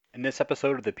In this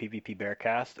episode of the PvP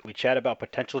Bearcast, we chat about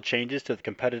potential changes to the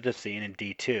competitive scene in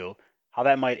D2, how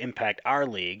that might impact our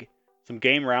league, some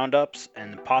game roundups,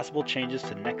 and possible changes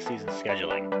to next season's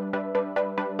scheduling.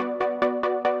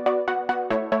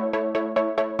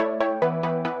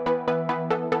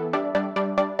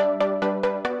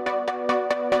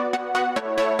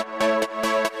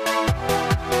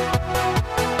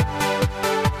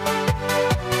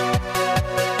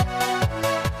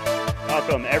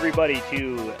 Welcome everybody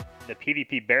to the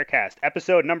PvP Bearcast,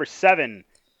 episode number 7.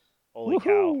 Holy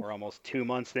cow, we're almost 2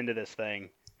 months into this thing.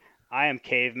 I am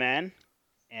Caveman,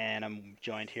 and I'm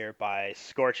joined here by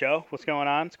Scorcho. What's going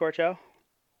on, Scorcho?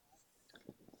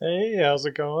 Hey, how's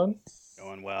it going?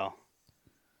 Going well.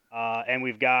 And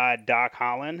we've got Doc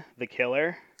Holland, the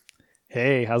killer.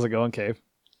 Hey, how's it going, Cave?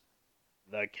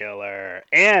 The killer.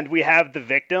 And we have the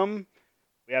victim.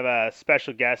 We have a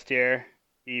special guest here.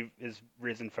 He is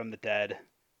risen from the dead.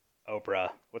 Oprah.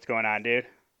 What's going on, dude?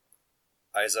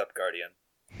 Eyes up, Guardian.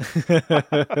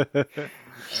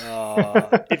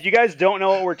 If you guys don't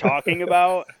know what we're talking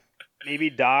about,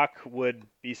 maybe Doc would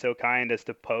be so kind as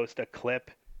to post a clip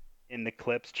in the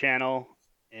Clips channel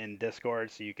in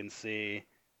Discord so you can see.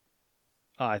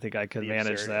 I think I could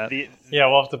manage that. Yeah,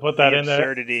 we'll have to put that in there.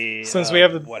 Absurdity Since we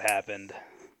have what happened.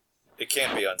 It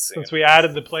can't be unseen. Since we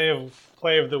added the play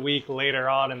of the week later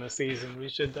on in the season, we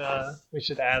should add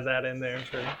that in there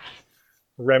for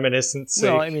reminiscence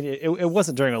sake. Well, I mean, it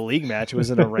wasn't during a league match. It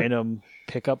was in a random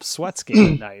pickup sweats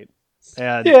game at night.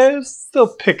 And yeah, it's still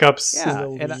pickups. Yeah,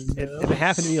 in the and league, it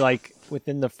happened to be like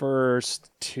within the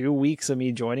first 2 weeks of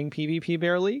me joining PvP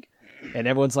Bear League, and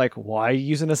everyone's like, "Why are you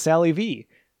using a Sally V?"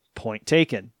 Point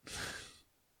taken.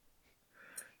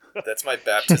 That's my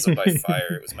baptism by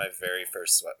fire. It was my very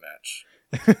first sweat match.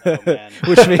 Oh, man.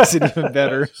 Which makes it even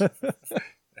better.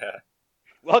 Yeah.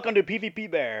 Welcome to PvP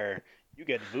Bear. You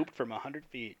get vooped from 100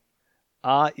 feet.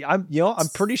 I'm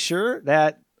pretty sure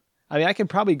that. I mean, I can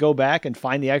probably go back and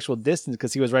find the actual distance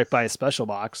because he was right by a special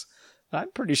box. I'm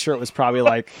pretty sure it was probably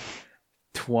like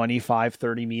 25,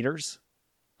 30 meters.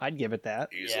 I'd give it that.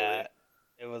 Easily. Yeah,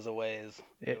 it was a ways.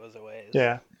 It was a ways.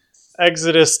 Yeah.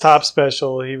 Exodus top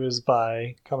special, he was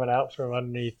by coming out from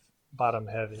underneath bottom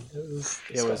heavy.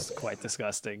 It was quite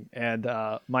disgusting. And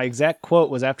my exact quote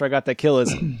was after I got that kill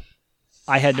is,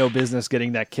 I had no business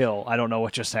getting that kill. I don't know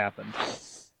what just happened.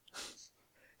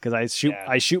 Because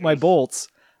I shoot my bolts.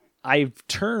 I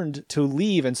turned to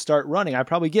leave and start running. I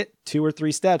probably get 2 or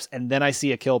 3 steps, and then I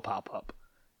see a kill pop up.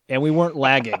 And we weren't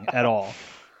lagging at all.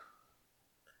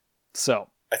 So.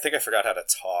 I think I forgot how to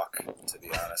talk, to be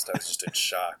honest. I was just in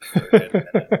shock for a good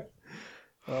minute.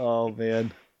 Oh,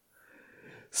 man.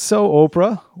 So,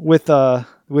 Oprah,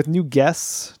 with new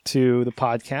guests to the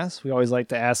podcast, we always like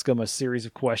to ask them a series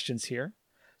of questions here.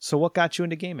 So what got you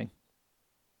into gaming?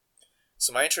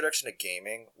 So my introduction to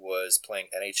gaming was playing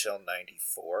NHL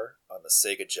 94 on the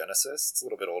Sega Genesis. It's a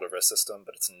little bit older of a system,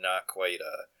 but it's not quite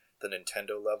the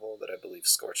Nintendo level that I believe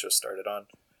Scorcho started on.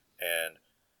 And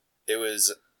it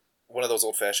was one of those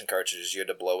old-fashioned cartridges you had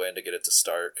to blow in to get it to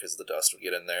start because the dust would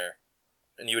get in there.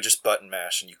 And you would just button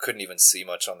mash, and you couldn't even see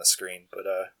much on the screen. But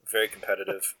very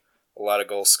competitive, a lot of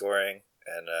goal scoring,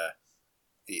 and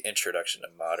the introduction to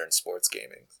modern sports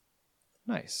gaming.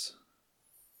 Nice.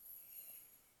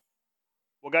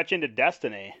 What got you into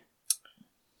Destiny?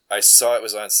 I saw it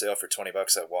was on sale for $20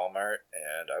 at Walmart,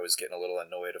 and I was getting a little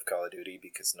annoyed of Call of Duty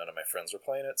because none of my friends were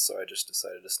playing it, so I just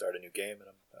decided to start a new game, and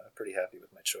I'm pretty happy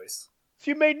with my choice. So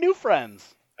you made new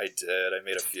friends. I did. I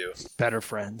made a few. Better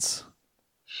friends.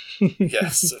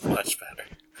 Yes, much better.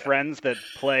 Friends that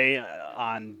play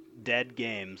on dead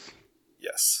games.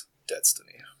 Yes,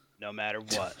 Destiny. No matter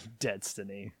what.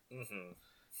 Destiny. Mm-hmm.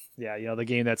 Yeah, the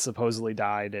game that supposedly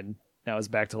died and now is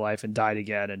back to life and died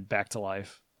again and back to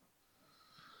life.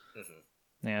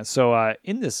 Mm-hmm. Yeah, so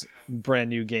in this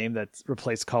brand new game that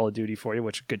replaced Call of Duty for you,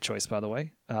 which good choice, by the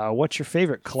way, what's your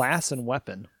favorite class and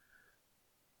weapon?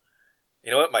 You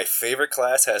know what? My favorite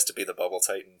class has to be the Bubble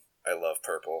Titan. I love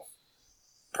purple.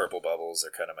 Purple bubbles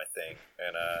are kind of my thing.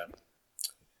 And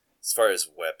as far as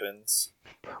weapons...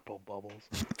 Purple bubbles.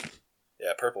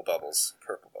 Yeah, purple bubbles.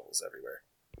 Purple bubbles everywhere.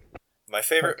 My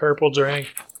favorite... Purple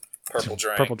drink. Purple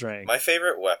drink. Purple drink. My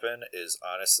favorite weapon is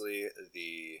honestly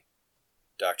the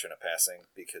Doctrine of Passing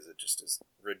because it just is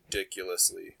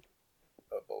ridiculously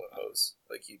a bullet hose.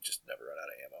 Like, you just never run out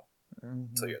of ammo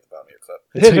until you're at the bottom of your clip.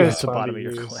 Until you're at the bottom of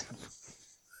your clip.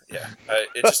 Yeah.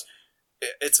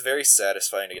 It's very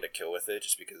satisfying to get a kill with it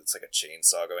just because it's like a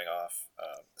chainsaw going off.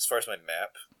 As far as my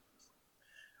map,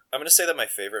 I'm going to say that my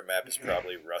favorite map is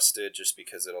probably Rusted just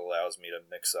because it allows me to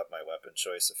mix up my weapon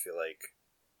choice. I feel like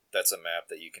that's a map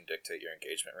that you can dictate your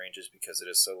engagement ranges because it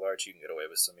is so large. You can get away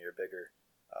with some of your bigger,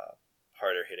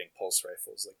 harder hitting pulse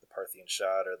rifles like the Parthian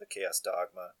Shot or the Chaos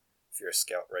Dogma if you're a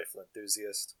scout rifle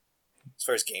enthusiast. As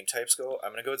far as game types go,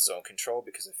 I'm going to go with Zone Control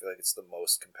because I feel like it's the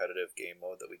most competitive game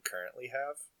mode that we currently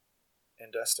have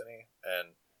in Destiny.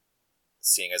 And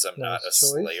seeing as I'm not a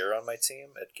Slayer on my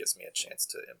team, it gives me a chance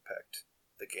to impact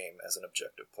the game as an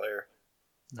objective player.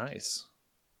 Nice.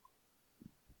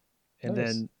 And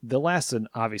then the last and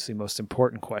obviously most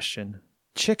important question,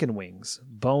 chicken wings,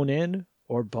 bone in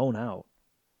or bone out?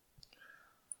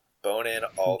 Bone in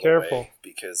all the way,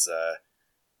 because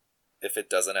if it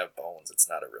doesn't have bones, it's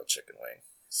not a real chicken wing.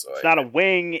 So it's not a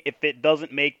wing if it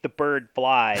doesn't make the bird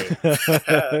fly.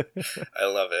 I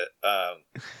love it.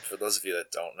 For those of you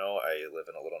that don't know, I live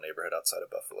in a little neighborhood outside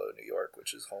of Buffalo, New York,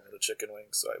 which is home of the chicken wing,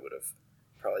 so I would have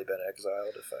probably been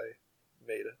exiled if I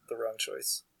made the wrong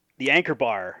choice. The Anchor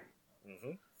Bar.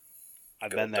 Mm-hmm.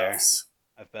 I've been there.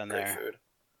 I've been Great there.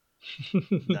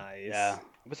 Food. Nice. Yeah,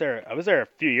 I was there a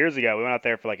few years ago. We went out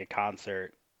there for like a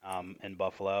concert in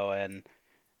Buffalo, and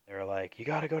they were like, "You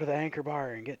got to go to the Anchor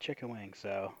Bar and get chicken wings."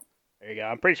 So there you go.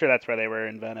 I'm pretty sure that's where they were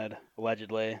invented,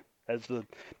 allegedly. That's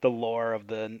the lore of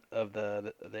the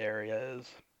area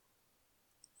is.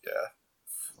 Yeah,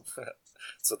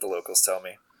 that's what the locals tell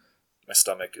me. My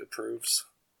stomach approves.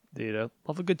 Dude, I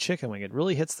love a good chicken wing. It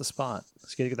really hits the spot.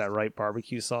 Just gotta get that right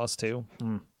barbecue sauce too.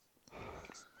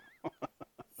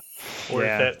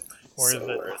 Worth it. Worth So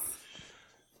it. worth.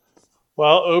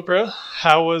 Well, Oprah,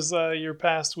 how was your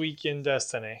past week in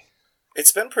Destiny?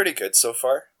 It's been pretty good so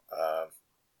far.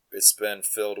 It's been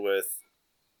filled with,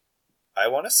 I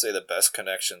want to say, the best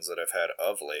connections that I've had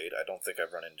of late. I don't think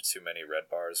I've run into too many red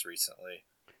bars recently.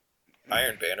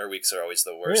 Iron Banner weeks are always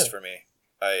the worst for me.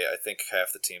 I think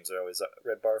half the teams are always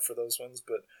red bar for those ones,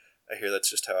 but I hear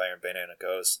that's just how Iron Banana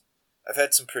goes. I've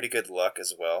had some pretty good luck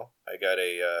as well. I got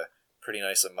a pretty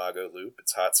nice Imago loop.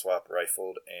 It's hot swap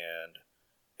rifled and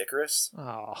Icarus.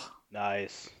 Oh,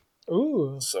 Nice.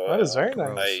 Ooh, So that is very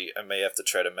nice. I may have to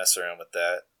try to mess around with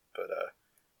that, but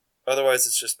otherwise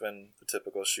it's just been the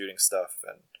typical shooting stuff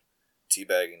and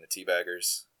teabagging the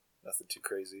teabaggers. Nothing too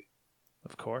crazy.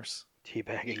 of course.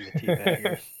 Teabagging the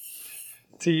teabaggers.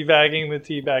 Teabagging the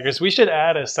teabaggers. We should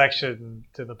add a section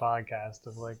to the podcast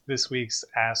of like this week's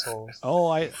assholes. Oh,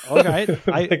 I Like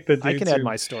the I dudes can add who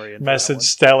my story in. For Message that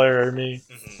Stellar or me.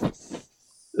 Mm-hmm. one.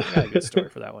 I got a good story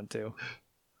for that one too.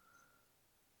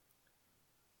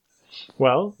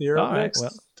 Well, you're up All right, next.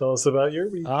 well. Tell us about your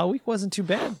week. Week wasn't too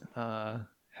bad.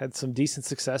 Had some decent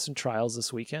success in trials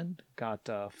this weekend. Got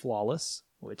flawless,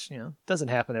 which doesn't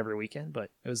happen every weekend,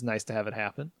 but it was nice to have it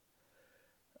happen.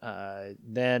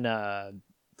 Then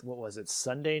what was it?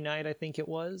 Sunday night, I think it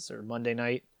was, or Monday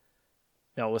night.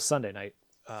 No, it was Sunday night.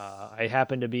 I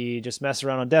happened to be just messing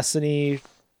around on Destiny,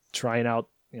 trying out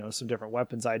some different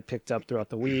weapons I'd picked up throughout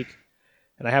the week.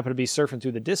 And I happened to be surfing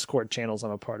through the Discord channels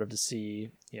I'm a part of to see,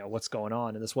 what's going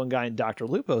on. And this one guy in Dr.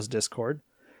 Lupo's Discord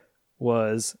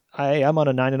was, I'm on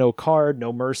a 9-0 card,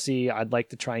 no mercy. I'd like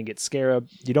to try and get Scarab.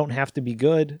 You don't have to be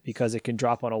good because it can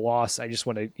drop on a loss. I just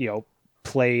want to,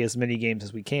 play as many games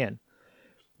as we can,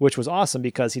 which was awesome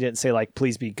because he didn't say like,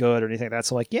 please be good or anything like that.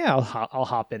 So like, yeah, I'll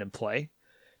hop in and play.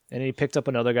 And he picked up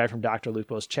another guy from Dr.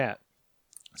 Lupo's chat.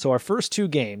 So our first two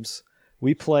games,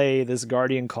 we play this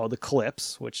Guardian called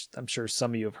Eclipse, which I'm sure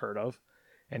some of you have heard of.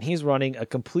 And he's running a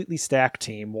completely stacked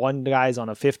team. One guy's on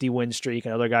a 50 win streak,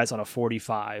 another guy's on a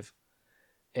 45.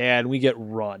 And we get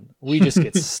run. We just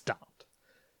get stomped.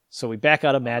 So we back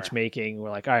out of matchmaking.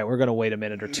 We're like, all right, we're going to wait a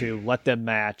minute or two, let them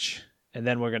match, and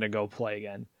then we're going to go play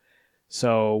again.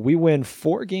 So we win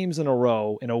 4 games in a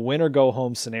row in a win or go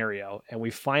home scenario. And we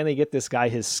finally get this guy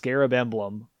his Scarab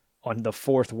emblem on the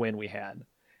 4th win we had.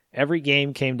 Every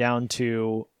game came down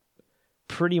to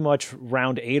pretty much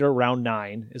round 8 or round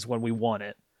 9 is when we won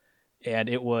it. And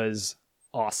it was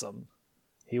awesome.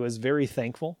 He was very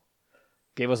thankful.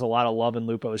 Gave us a lot of love in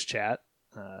Lupo's chat.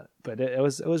 But it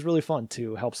was really fun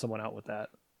to help someone out with that.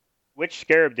 Which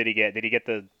Scarab did he get? Did he get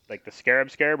the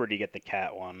Scarab, or did he get the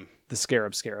cat one? The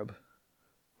Scarab.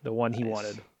 The one he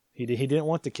wanted. He didn't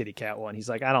want the kitty cat one. He's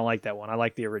like, I don't like that one. I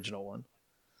like the original one.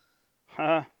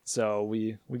 Huh. So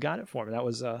we got it for him. That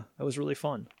was really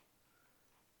fun.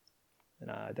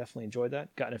 And I definitely enjoyed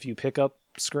that. Gotten a few pickup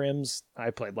scrims. I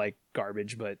played like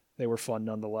garbage, but they were fun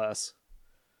nonetheless.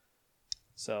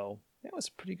 So it was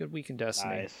a pretty good week in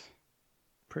Destiny. Nice.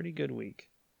 Pretty good week.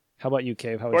 How about you,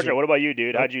 Cave? What about you,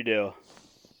 dude? How'd you do?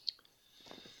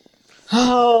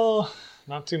 Oh,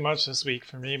 not too much this week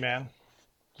for me, man.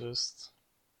 Just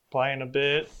playing a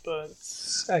bit, but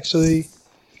actually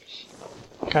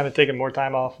kind of taking more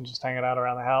time off and just hanging out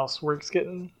around the house. Work's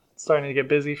getting starting to get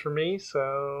busy for me,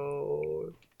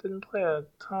 so didn't play a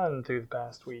ton through the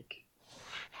past week.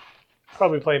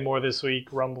 Probably play more this week.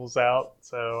 Rumble's out,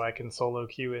 so I can solo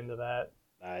queue into that.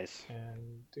 Nice.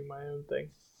 And do my own thing.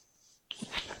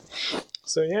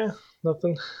 So yeah,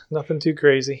 nothing too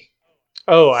crazy.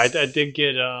 Oh, I did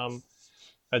get a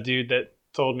dude that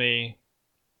told me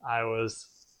I was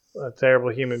a terrible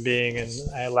human being and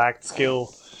I lacked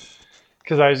skill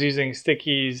because I was using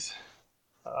stickies,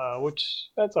 which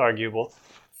that's arguable,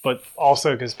 but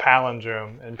also because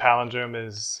palindrome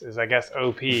is I guess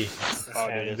OP.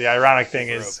 And the ironic thing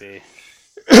is,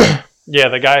 yeah,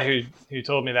 the guy who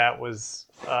told me that was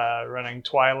running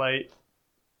Twilight,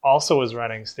 also was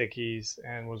running stickies,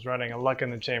 and was running a Luck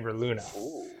in the Chamber Luna.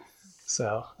 Ooh.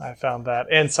 So I found that,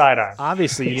 and sidearm.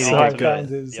 Obviously, you need So to I get found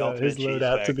good. his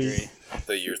loadout to be.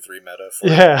 The year 3 meta.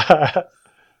 Yeah.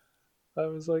 I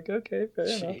was like, okay, fair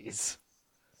enough. Jeez.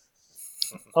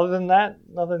 Other than that,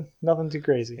 nothing too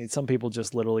crazy. Some people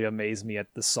just literally amaze me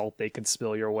at the salt they can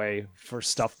spill your way for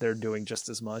stuff they're doing just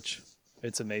as much.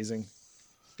 It's amazing.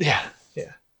 Yeah.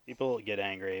 People get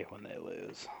angry when they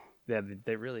lose. Yeah,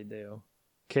 they really do.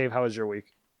 Cave, how was your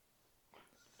week?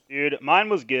 Dude, mine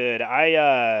was good.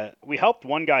 We helped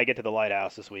one guy get to the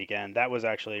lighthouse this weekend. That was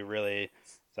actually really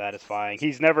satisfying.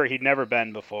 He'd never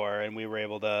been before, and we were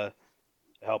able to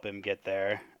help him get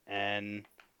there. And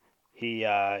he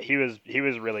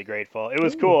was really grateful. It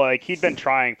was cool. Like, he'd been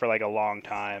trying for like a long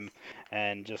time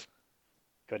and just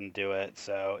couldn't do it.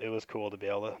 So it was cool to be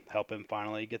able to help him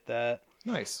finally get that.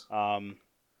 Nice.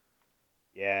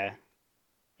 Yeah,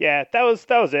 that was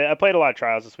it. I played a lot of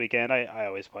Trials this weekend. I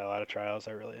always play a lot of Trials.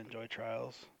 I really enjoy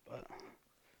Trials, but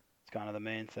it's kind of the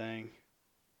main thing.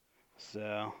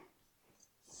 So,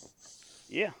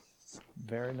 yeah.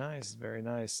 Very nice, very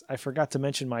nice. I forgot to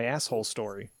mention my asshole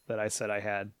story that I said I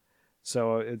had.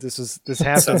 So this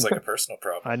happened. Sounds like a personal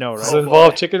problem. I know, right? Does it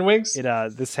involve chicken wings?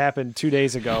 This happened 2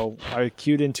 days ago. I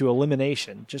queued into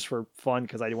Elimination just for fun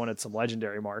because I wanted some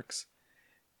legendary marks,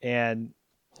 and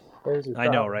I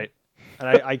know, right?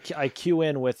 And I queue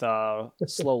in with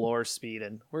slow lower speed,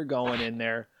 and we're going in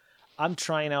there. I'm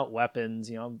trying out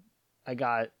weapons. I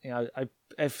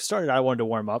wanted to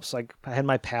warm up, so I had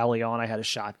my pally on. I had a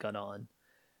shotgun on,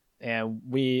 and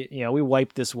we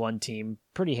wiped this one team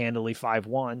pretty handily,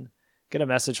 5-1. Get a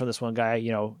message from this one guy,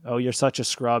 oh, you're such a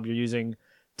scrub. You're using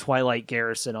Twilight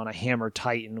Garrison on a Hammer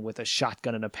Titan with a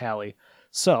shotgun and a pally.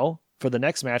 So for the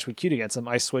next match we queued against him,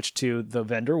 I switched to the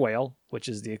Vendor Whale, which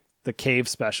is the Cave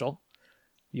special.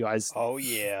 You guys. Oh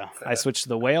yeah. I switched to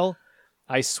the Whale.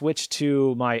 I switched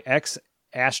to my X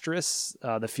Astris,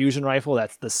 the fusion rifle.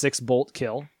 That's the 6-bolt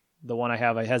kill. The one I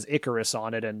have, it has Icarus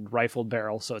on it and rifled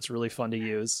barrel, so it's really fun to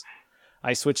use.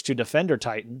 I switched to Defender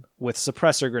Titan with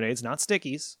suppressor grenades, not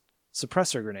stickies,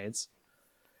 suppressor grenades,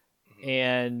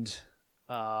 and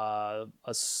a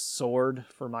sword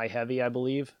for my heavy, I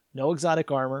believe. No exotic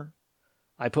armor.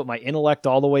 I put my intellect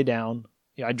all the way down.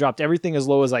 I dropped everything as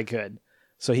low as I could,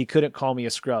 so he couldn't call me a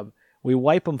scrub. We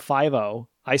wipe him 5-0.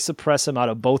 I suppress him out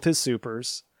of both his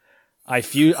supers. I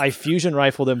fusion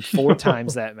rifled him 4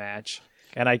 times that match,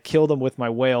 and I killed him with my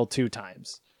Whale 2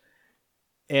 times.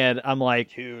 And I'm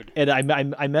like, dude. And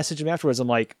I messaged him afterwards. I'm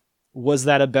like, was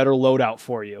that a better loadout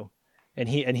for you? And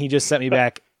he just sent me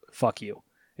back, fuck you,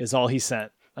 is all he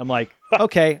sent. I'm like,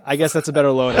 okay, I guess that's a better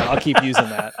loadout. I'll keep using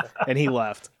that. And he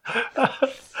left.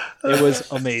 It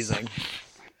was amazing.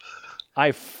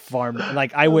 I farmed,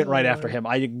 I went right after him.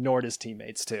 I ignored his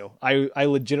teammates too. I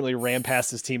legitimately ran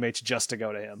past his teammates just to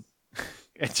go to him.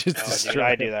 It just dude,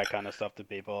 I do that kind of stuff to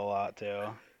people a lot too.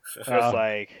 It's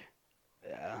like,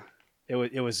 yeah.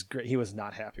 It was great. He was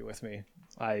not happy with me.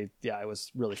 It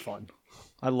was really fun.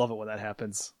 I love it when that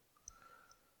happens.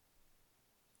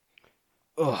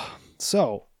 Ugh.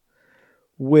 So,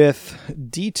 with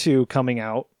D2 coming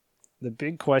out, the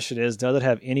big question is, does it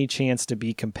have any chance to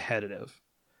be competitive?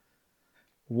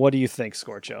 What do you think,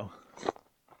 Scorcho?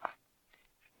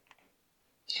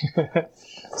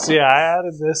 So yeah, I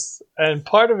added this, and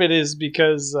part of it is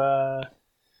because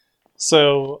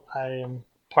so I am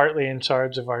partly in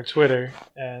charge of our Twitter,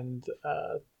 and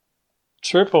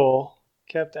Triple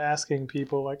kept asking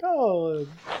people like, oh,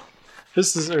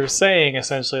 saying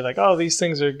essentially like, oh, these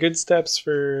things are good steps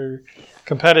for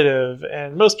competitive,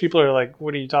 and most people are like,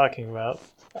 what are you talking about?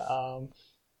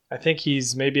 I think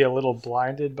he's maybe a little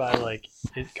blinded by like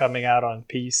it coming out on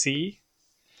PC.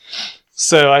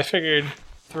 So I figured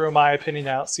throw my opinion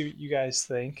out, see what you guys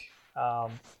think.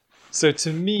 So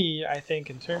to me, I think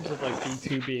in terms of like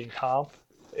D2 being comp,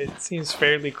 it seems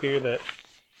fairly clear that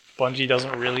Bungie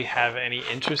doesn't really have any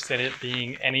interest in it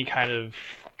being any kind of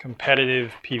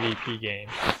competitive PvP game.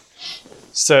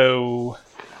 So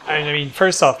I mean,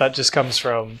 first off, that just comes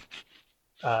from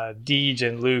Deej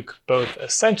and Luke both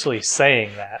essentially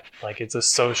saying that, like, it's a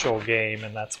social game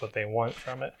and that's what they want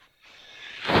from it.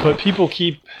 But people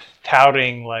keep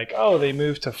touting, like, oh, they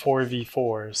moved to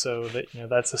 4v4, so that, you know,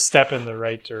 that's a step in the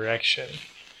right direction.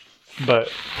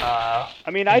 But I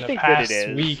mean, I think that it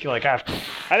is. Week, like after,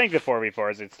 I think the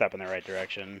 4v4 is a step in the right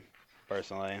direction,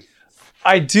 personally.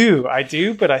 I do,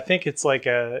 but I think it's like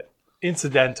a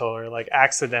incidental or like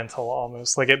accidental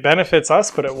almost. Like it benefits us,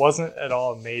 but it wasn't at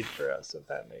all made for us, if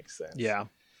that makes sense. Yeah.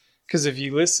 Because if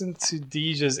you listen to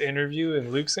Deej's interview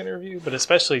and Luke's interview, but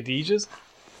especially Deej's,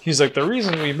 he's like, the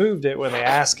reason we moved it when they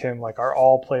asked him, like, are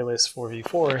all playlists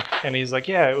 4v4? And he's like,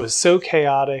 yeah, it was so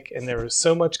chaotic and there was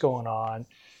so much going on.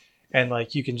 And,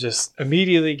 like, you can just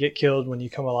immediately get killed when you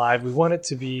come alive. We want it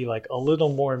to be, like, a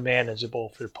little more manageable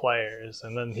for players.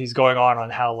 And then he's going on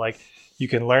how, like, you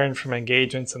can learn from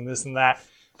engagements and this and that.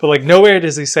 But, like, nowhere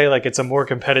does he say, like, it's a more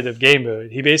competitive game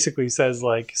mode. He basically says,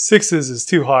 like, sixes is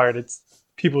too hard. It's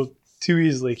people too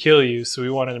easily kill you. So we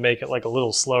wanted to make it, like, a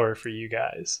little slower for you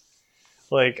guys.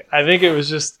 Like, I think it was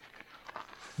just,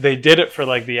 they did it for,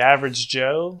 like, the average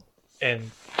Joe,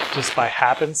 and just by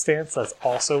happenstance, that's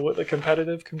also what the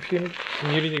competitive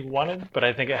community wanted, but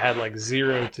I think it had, like,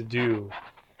 zero to do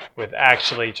with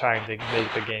actually trying to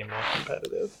make the game more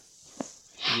competitive.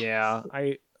 Yeah,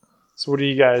 So what do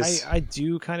you guys... I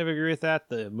do kind of agree with that.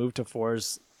 The move to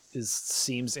fours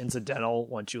seems incidental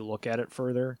once you look at it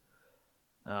further.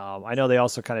 I know they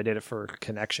also kind of did it for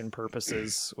connection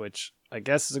purposes, which I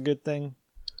guess is a good thing.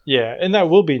 Yeah, and that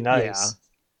will be nice. Yeah,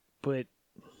 but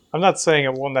I'm not saying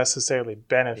it won't necessarily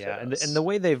benefit us. And the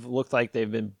way they've looked like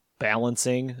they've been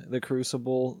balancing the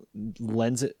Crucible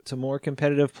lends it to more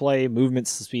competitive play. Movement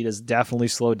speed has definitely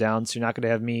slowed down, so you're not going to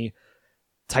have me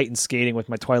Titan skating with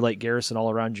my Twilight Garrison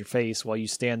all around your face while you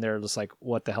stand there just like,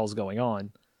 what the hell's going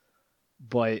on?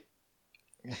 But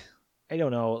I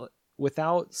don't know.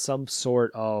 Without some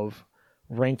sort of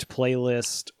ranked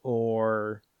playlist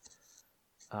or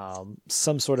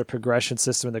some sort of progression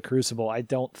system in the Crucible, I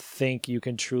don't think you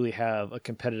can truly have a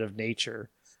competitive nature.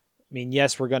 I mean,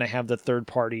 yes, we're going to have the third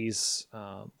party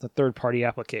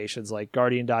applications like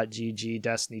Guardian.gg,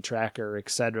 Destiny Tracker,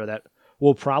 etc. that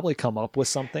will probably come up with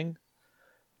something,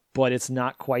 but it's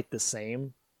not quite the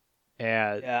same.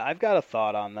 Yeah, I've got a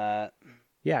thought on that.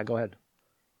 Yeah, go ahead.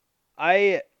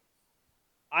 I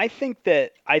think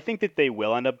that they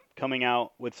will end up coming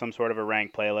out with some sort of a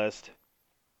ranked playlist.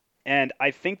 And I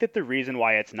think that the reason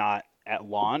why it's not at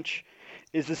launch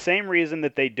is the same reason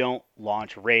that they don't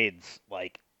launch raids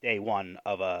like day one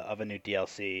of a new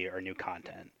DLC or new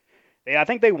content. I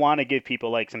think they want to give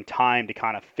people like some time to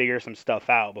kind of figure some stuff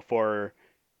out before,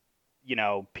 you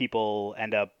know, people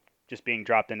end up just being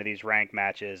dropped into these ranked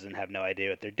matches and have no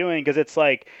idea what they're doing, because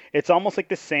it's almost like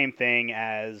the same thing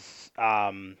as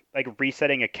like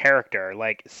resetting a character.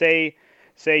 Like say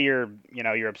you're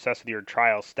obsessed with your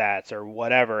trial stats or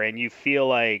whatever, and you feel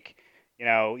like, you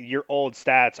know, your old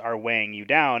stats are weighing you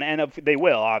down, and they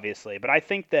will, obviously. But I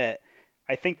think that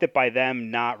by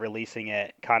them not releasing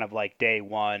it kind of like day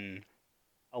one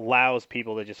allows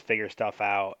people to just figure stuff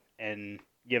out and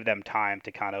give them time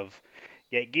to kind of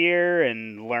get gear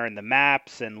and learn the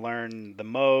maps and learn the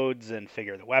modes and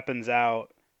figure the weapons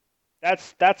out.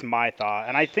 That's my thought.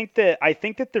 And I think that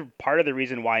the part of the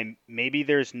reason why maybe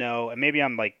there's no, and maybe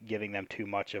I'm like giving them too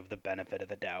much of the benefit of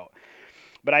the doubt,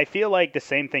 but I feel like the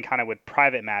same thing kind of with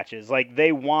private matches. Like,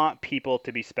 they want people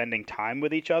to be spending time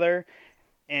with each other,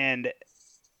 and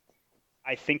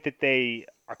I think that they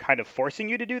are kind of forcing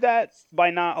you to do that by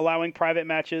not allowing private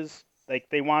matches. Like,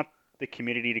 they want the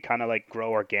community to kind of like grow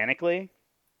organically,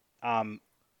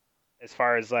 as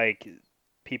far as like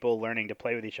people learning to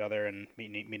play with each other and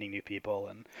meeting new people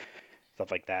and stuff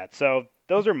like that. So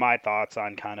those are my thoughts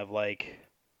on kind of like,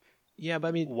 yeah, but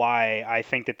I mean, why I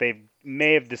think that they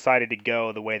may have decided to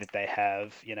go the way that they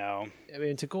have, you know. I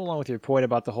mean, to go along with your point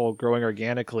about the whole growing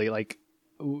organically, like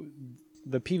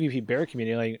the PvP bear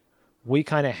community, like, we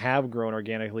kind of have grown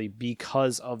organically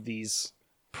because of these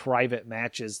private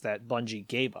matches that Bungie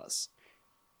gave us.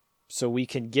 So we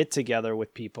can get together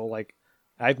with people. Like,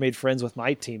 I've made friends with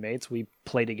my teammates. We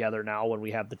play together now when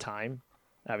we have the time.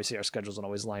 Obviously, our schedules don't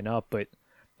always line up, but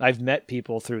I've met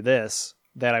people through this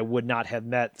that I would not have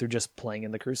met through just playing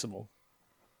in the Crucible.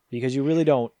 Because you really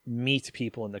don't meet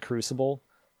people in the Crucible.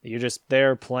 You're just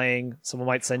there playing. Someone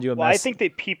might send you a message. I think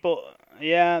that people...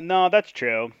 Yeah, no, that's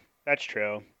true. That's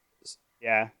true.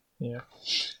 Yeah. Yeah.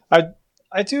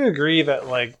 I do agree that,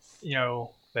 like, you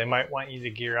know, they might want you to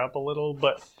gear up a little,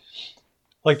 but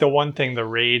like the one thing, the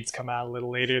raids come out a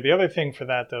little later. The other thing for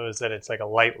that, though, is that it's like a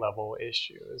light level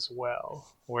issue as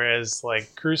well. Whereas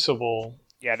like Crucible,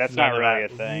 Yeah, that's none not of really a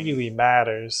that thing. really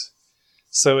matters.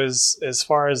 So as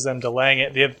far as them delaying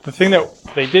it, the thing that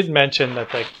they did mention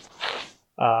that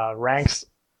ranks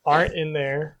aren't in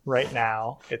there right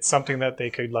now. It's something that they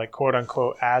could like quote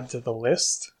unquote add to the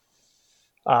list.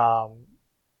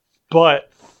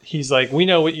 But he's like, we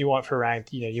know what you want for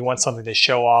ranked. You know, you want something to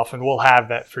show off, and we'll have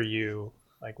that for you.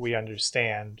 Like, we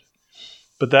understand.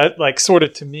 But that, like, sort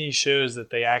of to me shows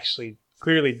that they actually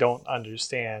clearly don't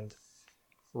understand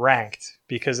ranked,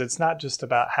 because it's not just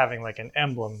about having like an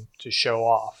emblem to show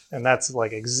off. And that's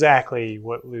like exactly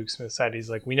what Luke Smith said. He's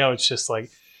like, we know it's just like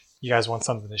you guys want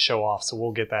something to show off, so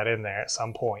we'll get that in there at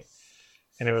some point.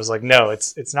 And it was like, no,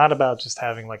 it's not about just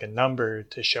having like a number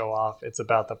to show off. It's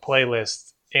about the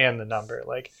playlist and the number.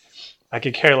 Like, I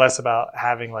could care less about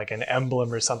having like an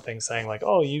emblem or something saying like,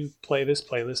 oh, you play this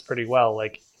playlist pretty well.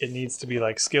 Like, it needs to be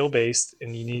like skill based,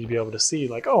 and you need to be able to see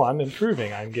like, oh, I'm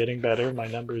improving, I'm getting better, my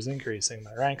number is increasing,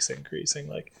 my rank's increasing.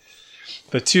 Like,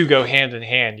 the two go hand in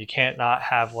hand. You can't not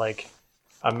have like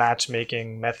a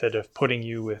matchmaking method of putting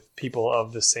you with people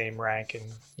of the same rank and,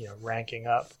 you know, ranking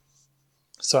up.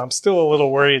 So I'm still a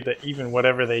little worried that even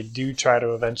whatever they do try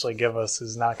to eventually give us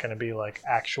is not going to be like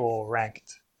actual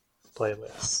ranked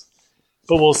playlists.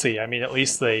 But we'll see. I mean, at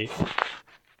least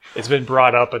it's been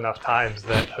brought up enough times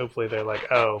that hopefully they're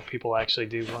like, oh, people actually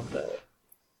do want that.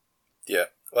 Yeah.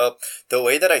 Well, the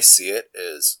way that I see it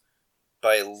is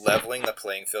by leveling the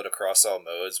playing field across all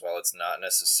modes, while it's not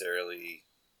necessarily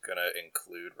going to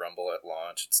include Rumble at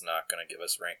launch, it's not going to give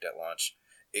us ranked at launch,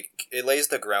 it lays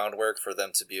the groundwork for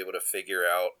them to be able to figure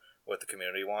out what the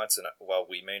community wants. And while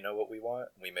we may know what we want,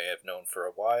 we may have known for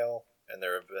a while, and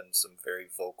there have been some very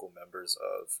vocal members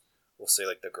of, we'll say,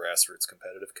 like the grassroots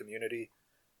competitive community,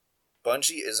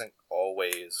 Bungie isn't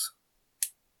always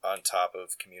on top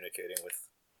of communicating with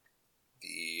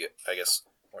the, I guess,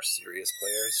 more serious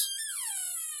players.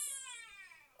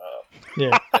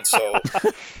 Yeah. And so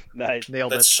Nice.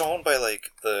 Nailed that's it. shown by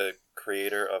like the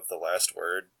creator of The Last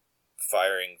Word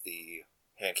firing the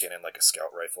hand cannon like a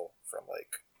scout rifle from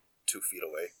like 2 feet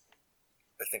away.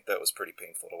 I think that was pretty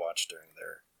painful to watch during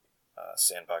their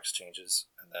sandbox changes.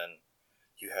 And then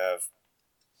you have,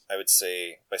 I would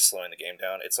say, by slowing the game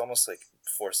down, it's almost like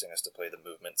forcing us to play the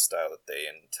movement style that they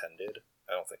intended.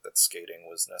 I don't think that skating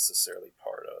was necessarily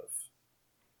part of.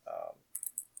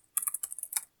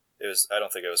 I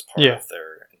don't think it was part of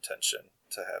their intention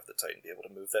to have the Titan be able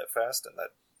to move that fast, and that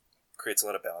creates a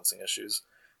lot of balancing issues.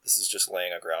 This is just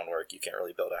laying a groundwork. You can't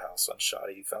really build a house on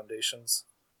shoddy foundations.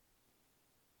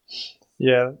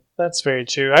 Yeah, that's very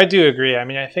true. I do agree. I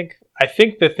mean, I think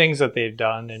the things that they've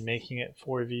done in making it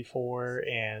 4v4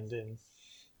 and in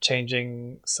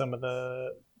changing some of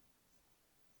the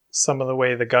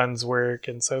way the guns work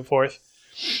and so forth,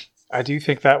 I do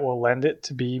think that will lend it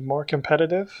to be more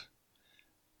competitive.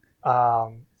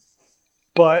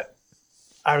 But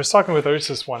I was talking with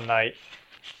Ursus one night,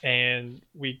 and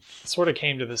we sort of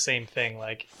came to the same thing.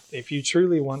 Like, if you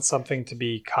truly want something to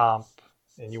be comp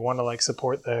and you want to like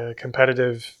support the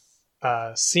competitive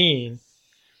scene,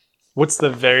 what's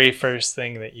the very first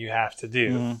thing that you have to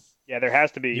do? Mm-hmm. Yeah, there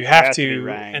has to be. You have to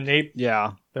rank. enable.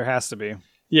 Yeah, there has to be.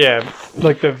 Yeah,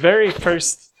 like the very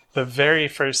first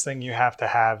thing you have to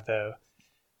have, though,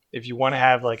 if you want to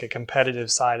have like a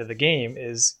competitive side of the game,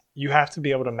 is you have to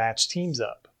be able to match teams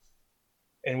up.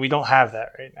 And we don't have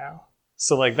that right now.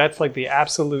 So like that's like the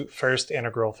absolute first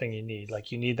integral thing you need.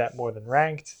 Like, you need that more than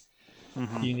ranked.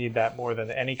 Mm-hmm. You need that more than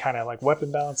any kind of like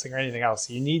weapon balancing or anything else.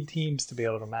 You need teams to be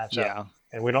able to match up.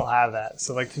 And we don't have that.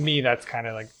 So like, to me, that's kind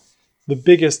of like the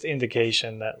biggest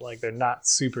indication that like they're not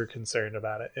super concerned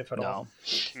about it, if at all.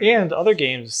 And other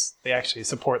games, they actually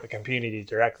support the community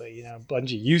directly. You know,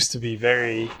 Bungie used to be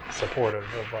very supportive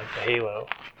of like the Halo,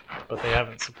 but they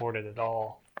haven't supported it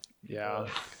all. Yeah.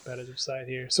 The competitive side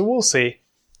here. So we'll see.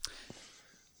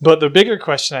 But the bigger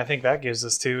question I think that gives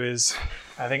us to is,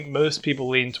 I think most people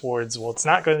lean towards, well, it's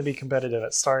not going to be competitive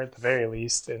at start at the very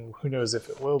least, and who knows if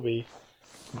it will be.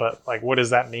 But like, what does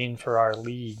that mean for our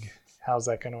league? How's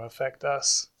that going to affect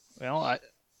us? Well,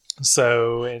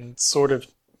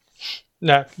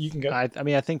 no, you can go. I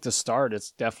mean, I think to start,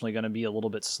 it's definitely going to be a little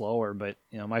bit slower, but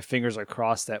you know, my fingers are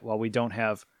crossed that while we don't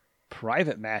have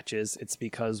private matches, it's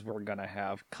because we're going to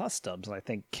have customs. And I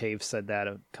think Cave said that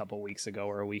a couple weeks ago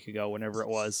or a week ago, whenever it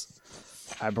was.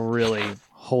 I'm really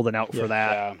holding out for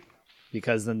that,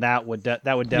 because then that would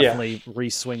definitely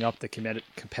re-swing up the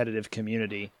competitive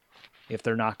community if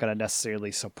they're not going to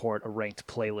necessarily support a ranked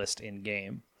playlist in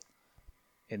game.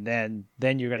 And then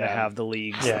you're going to have the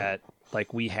leagues that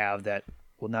like we have that,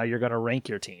 well, now you're going to rank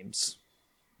your teams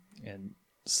and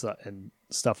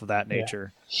stuff of that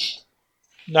nature.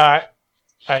 No,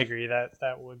 I agree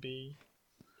that would be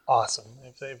awesome.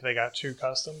 If they got true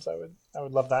customs, I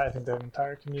would love that. I think the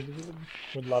entire community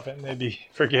would love it, and they'd be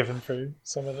forgiven for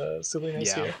some of the silliness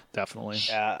Yeah, here. definitely.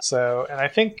 Yeah. So, and I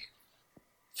think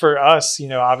for us,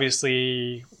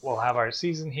 obviously we'll have our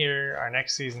season here. Our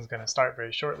next season's going to start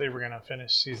very shortly. We're going to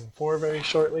finish season 4 very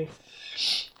shortly.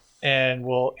 And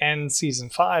we'll end season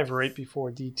 5 right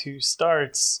before D2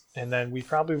 starts. And then we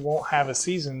probably won't have a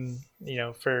season,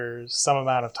 for some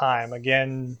amount of time.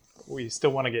 Again, we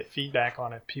still want to get feedback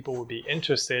on if people would be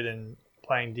interested in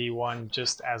playing D1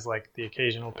 just as like the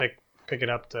occasional pick it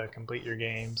up to complete your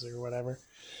games or whatever.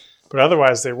 But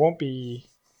otherwise, there won't be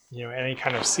any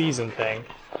kind of season thing,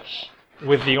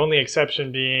 with the only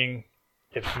exception being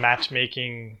if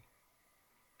matchmaking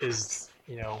is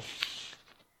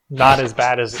not as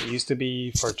bad as it used to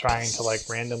be for trying to like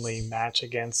randomly match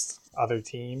against other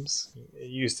teams. It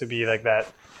used to be like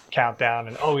that countdown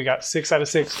and we got 6 out of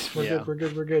 6, we're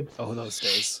good. Oh, those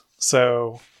days.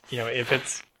 So if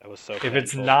it's That was so if painful.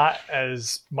 it's not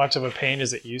as much of a pain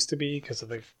as it used to be because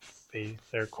of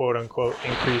their quote unquote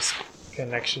increased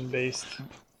connection based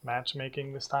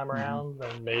matchmaking this time around,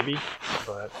 then maybe.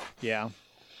 But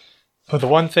the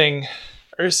one thing,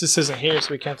 Ursus isn't here,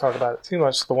 so we can't talk about it too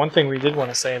much. The one thing we did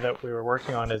want to say that we were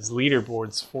working on is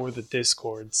leaderboards for the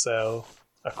Discord. So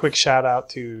a quick shout out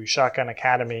to Shotgun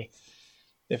Academy.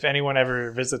 If anyone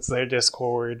ever visits their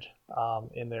Discord,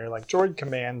 in their like Droid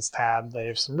Commands tab, they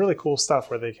have some really cool stuff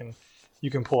where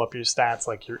you can pull up your stats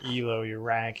like your ELO, your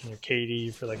rank, and your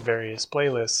KD for like various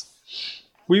playlists.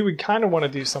 We would kind of want to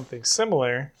do something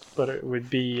similar, but it would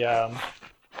be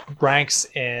ranks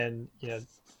and the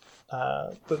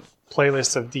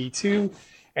playlist of D2,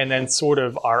 and then sort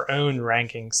of our own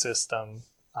ranking system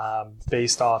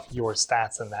based off your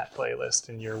stats in that playlist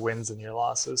and your wins and your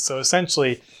losses. So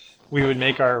essentially, we're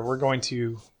going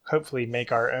to hopefully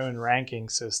make our own ranking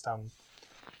system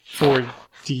for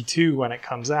D2 when it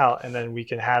comes out, and then we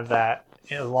can have that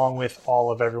along with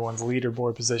all of everyone's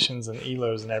leaderboard positions and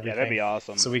ELOs and everything. Yeah, that'd be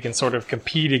awesome. So we can sort of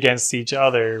compete against each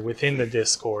other within the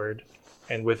Discord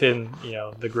and within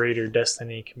the greater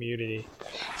Destiny community.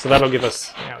 So that'll give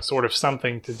us sort of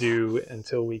something to do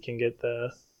until we can get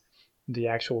the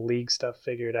actual league stuff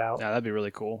figured out. Yeah, that'd be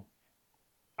really cool.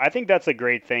 I think that's a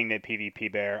great thing that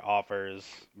PvP Bear offers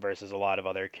versus a lot of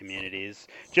other communities.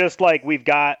 Just like we've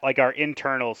got like our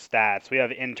internal stats, we have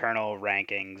internal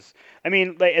rankings. I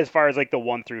mean, like, as far as like the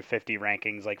 1 through 50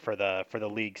 rankings, like for the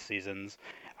league seasons,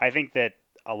 I think that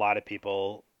a lot of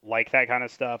people like that kind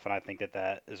of stuff, and I think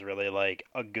that is really like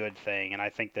a good thing. And I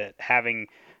think that having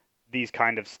these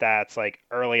kind of stats like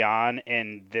early on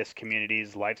in this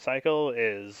community's life cycle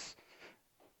is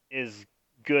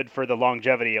good for the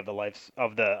longevity of the life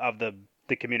of the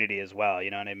community as well.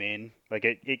 You know what I mean? Like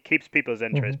it keeps people's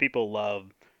interest. Mm-hmm. People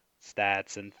love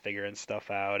stats and figuring stuff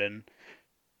out and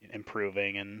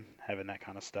improving and having that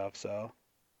kind of stuff. So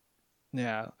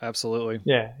yeah, absolutely.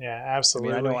 Yeah,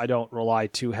 absolutely. I mean, I know I don't rely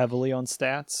too heavily on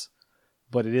stats,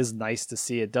 but it is nice to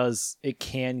see it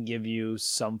can give you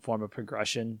some form of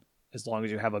progression as long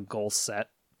as you have a goal set,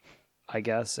 I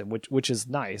guess, and which is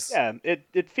nice. Yeah,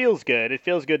 it feels good. It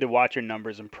feels good to watch your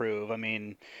numbers improve. I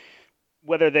mean,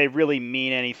 whether they really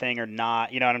mean anything or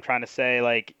not, you know what I'm trying to say?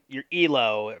 Like your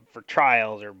ELO for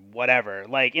trials or whatever.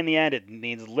 Like in the end, it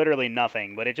means literally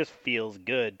nothing, but it just feels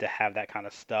good to have that kind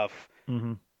of stuff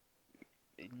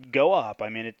go up. I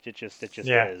mean, it just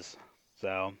is.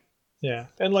 So yeah,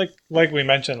 and like we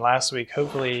mentioned last week,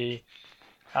 hopefully,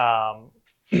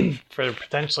 for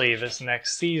potentially this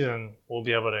next season, we'll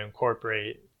be able to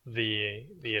incorporate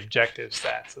the objective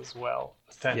stats as well,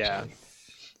 potentially. Yeah.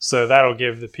 So that'll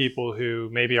give the people who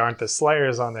maybe aren't the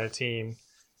Slayers on their team,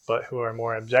 but who are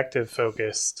more objective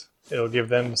focused, it'll give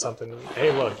them something.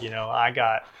 Hey, look, I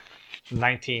got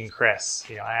 19 crests.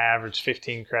 I average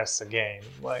 15 crests a game.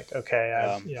 Like,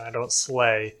 okay, I don't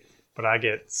slay, but I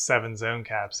get 7 zone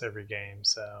caps every game.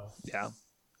 So yeah.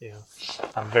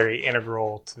 I'm very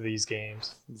integral to these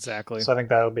games. Exactly. So I think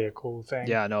that'll be a cool thing.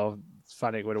 Yeah, no,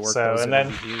 finding a way to work those in would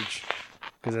be huge.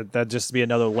 Because that'd just be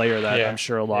another layer that I'm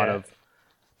sure a lot of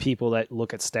people that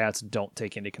look at stats don't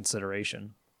take into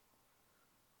consideration.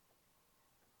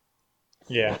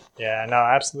 Yeah, no,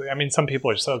 absolutely. I mean, some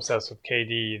people are so obsessed with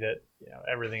KD that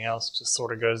everything else just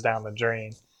sort of goes down the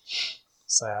drain.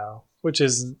 So, which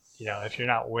is, if you're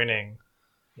not winning,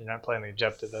 you're not playing the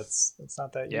objective. That's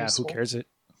not that useful. Who cares?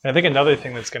 I think another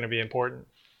thing that's going to be important.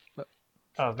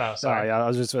 Oh no, sorry. I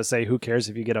was just going to say, who cares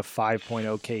if you get a 5.0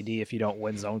 KD if you don't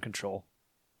win zone control?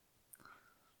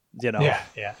 Yeah.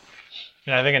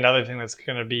 And I think another thing that's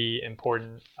going to be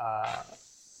important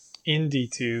in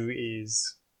D2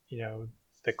 is,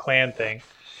 the clan thing.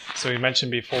 So we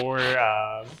mentioned before,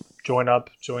 join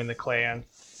the clan.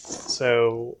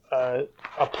 So a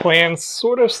plan's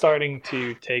sort of starting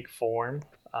to take form,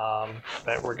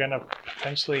 that we're going to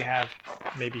potentially have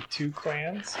maybe 2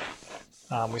 clans.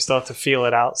 We still have to feel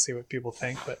it out, see what people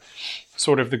think, but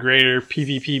sort of the greater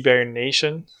PvP Bear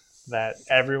Nation, that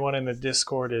everyone in the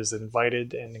Discord is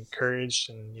invited and encouraged,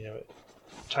 and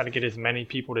try to get as many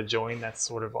people to join. That's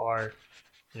sort of our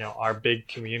big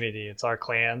community. It's our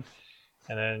clan,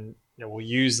 and then we'll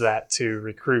use that to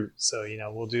recruit. So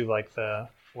we'll do like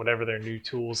whatever their new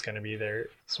tool is going to be, their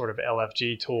sort of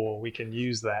LFG tool. We can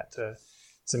use that to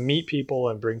meet people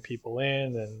and bring people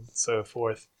in and so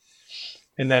forth.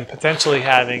 And then potentially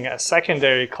having a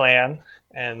secondary clan,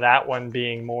 and that one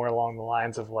being more along the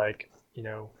lines of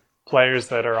players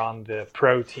that are on the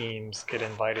pro teams get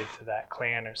invited to that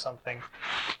clan or something.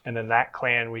 And then that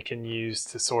clan we can use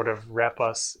to sort of rep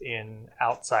us in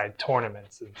outside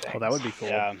tournaments and things. Oh, that would be cool.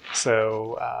 Yeah.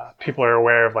 So people are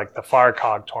aware of like the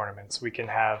FARCOG tournaments. We can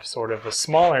have sort of a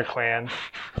smaller clan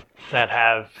that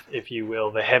have, if you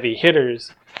will, the heavy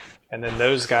hitters. And then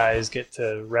those guys get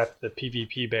to rep the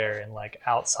PvP Bear in like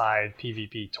outside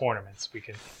PvP tournaments. We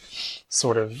can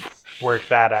sort of work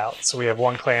that out. So we have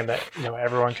one clan that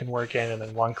everyone can work in, and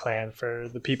then one clan for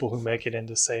the people who make it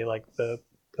into, say, like the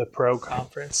pro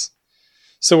conference.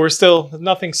 So we're still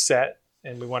nothing set,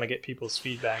 and we want to get people's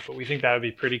feedback. But we think that would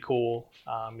be pretty cool,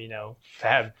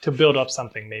 to build up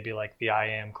something maybe like the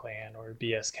IAM clan or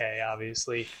BSK.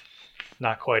 Obviously,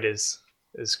 not quite as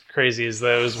crazy as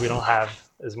those. We don't have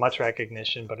as much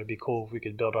recognition, but it'd be cool if we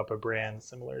could build up a brand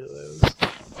similar to those.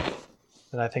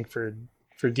 And I think for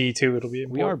D2 it'll be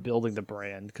important. We are building the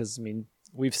brand because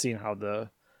we've seen how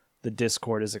the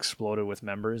Discord has exploded with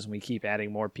members, and we keep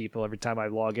adding more people. Every time I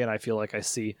log in, I feel like I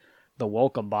see the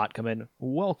welcome bot come in.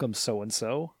 Welcome so and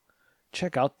so.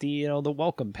 Check out the the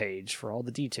welcome page for all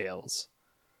the details.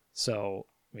 So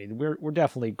we're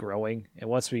definitely growing, and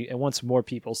once more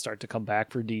people start to come back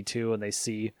for D2 and they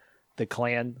see the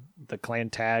clan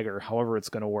tag or however it's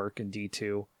going to work in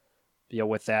D2,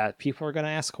 with that, people are going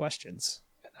to ask questions.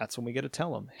 And that's when we get to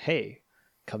tell them, hey,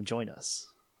 come join us.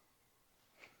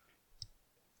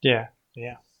 Yeah.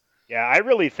 Yeah, I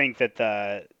really think that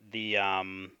the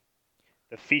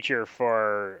feature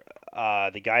for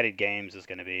the guided games is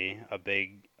going to be a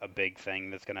big thing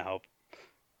that's going to help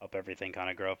everything kind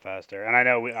of grow faster. And I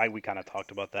know we kind of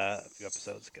talked about that a few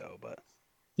episodes ago, but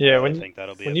yeah, I think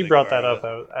that'll be when you brought that up,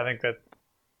 I think that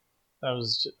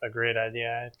was a great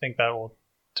idea. I think that will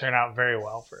turn out very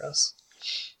well for us.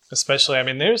 Especially,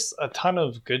 there's a ton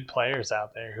of good players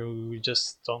out there who we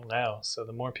just don't know. So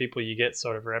the more people you get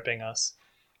sort of repping us,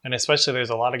 and especially there's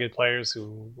a lot of good players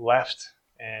who left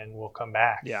and will come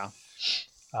back. Yeah.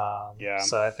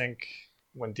 So I think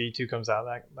when D2 comes out,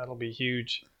 that'll be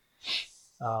huge.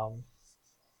 And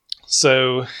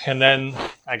then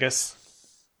I guess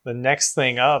the next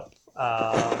thing up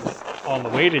on the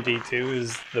way to D2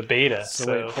 is the beta.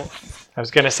 So I was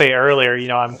going to say earlier,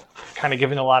 I'm kind of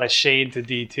giving a lot of shade to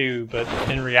D2, but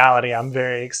in reality, I'm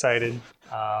very excited.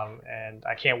 And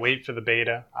I can't wait for the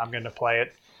beta. I'm going to play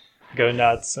it, go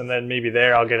nuts, and then maybe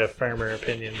there I'll get a firmer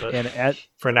opinion. But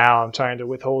for now, I'm trying to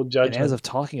withhold judgment. And as of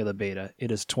talking of the beta,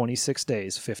 it is 26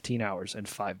 days, 15 hours, and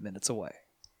 5 minutes away.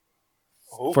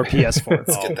 For PS4.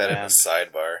 Let's get that in the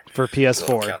sidebar. For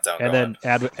PS4. And then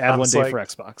add one day for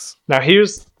Xbox. Now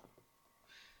here's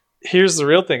the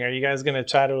real thing. Are you guys going to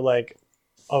try to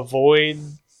avoid,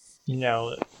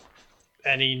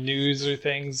 any news or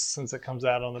things since it comes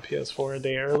out on the PS4 a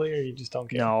day early, or you just don't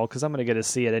care? No, because I'm going to get to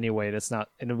see it anyway. And it's not,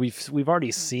 and we've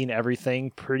already seen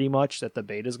everything pretty much that the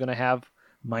beta is going to have,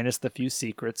 minus the few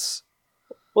secrets.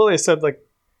 Well, they said the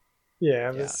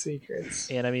secrets.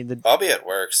 And I'll be at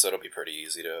work, so it'll be pretty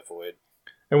easy to avoid.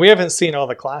 And we haven't seen all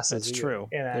the classes. That's true.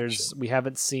 We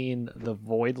haven't seen the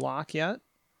Void Lock yet,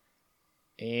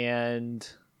 and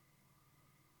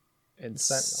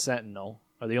Sentinel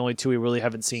are the only two we really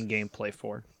haven't seen gameplay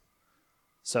for.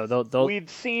 So we've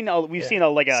seen a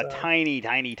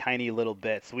tiny little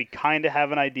bit, so we kind of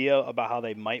have an idea about how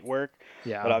they might work.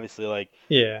 Yeah, but obviously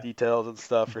details and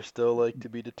stuff are still to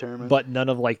be determined. But none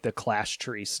of the clash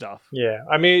tree stuff. Yeah,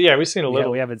 we've seen a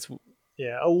little. We haven't.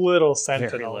 Yeah, a little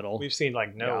Sentinel. Very little. We've seen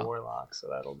no Warlock, so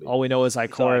that'll be. All we know is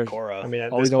Ikora.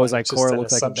 All we know is Ikora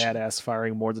looks like a badass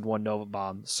firing more than one Nova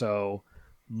Bomb. So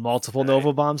multiple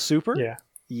Nova Bomb super. Yeah.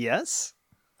 Yes.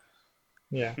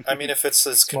 Yeah. If it's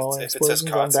as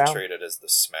concentrated as the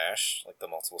Smash, the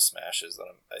multiple Smashes, then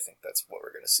I think that's what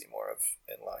we're going to see more of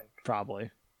in line.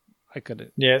 Probably. I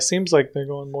could. Yeah, it seems like they're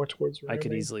going more towards. I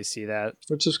could easily see that,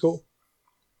 which is cool.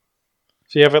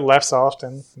 If you have it less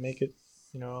often, make it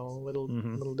a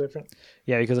little different.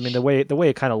 Yeah, because I mean the way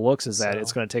it kind of looks is that So-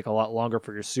 it's going to take a lot longer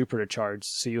for your super to charge.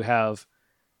 So you have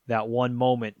that one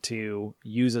moment to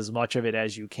use as much of it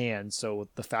as you can. So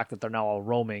the fact that they're now all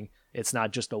roaming, it's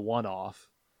not just a one-off.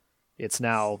 It's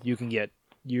now you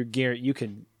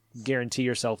can guarantee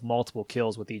yourself multiple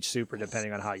kills with each super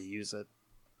depending on how you use it.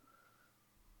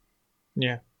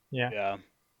 Yeah. Yeah.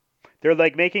 They're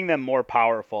like making them more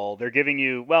powerful. They're giving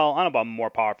you, well, I don't know about more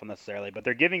powerful necessarily, but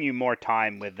they're giving you more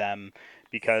time with them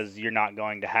because you're not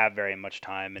going to have very much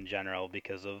time in general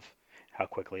because of how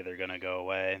quickly they're going to go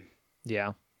away.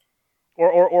 Yeah.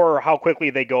 Or how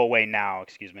quickly they go away now,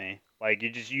 excuse me. Like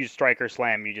you just use strike or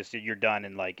slam, you're done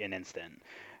in like an instant.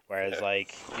 Whereas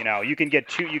like, you can get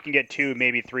two,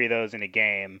 maybe three of those in a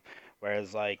game.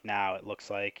 Whereas like now it looks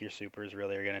like your supers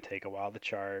really are going to take a while to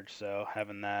charge. So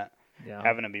having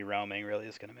them be roaming really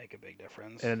is going to make a big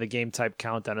difference. And in the game type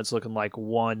countdown, it's looking like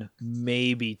 1,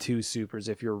 maybe 2 supers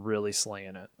if you're really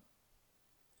slaying it.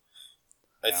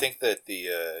 I think that the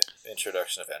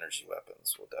introduction of energy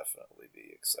weapons will definitely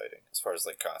be exciting as far as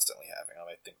like constantly having them.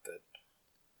 I think that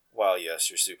while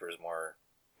yes, your super is more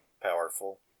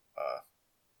powerful,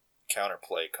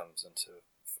 counterplay comes into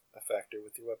a factor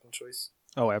with your weapon choice.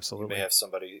 Oh, You absolutely. may have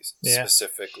somebody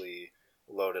specifically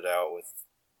loaded out with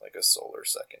like a solar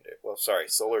second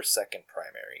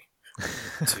primary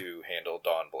to handle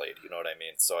Dawnblade. You know what I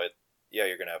mean? So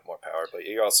you're going to have more power, but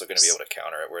you're also going to be able to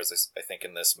counter it. Whereas I think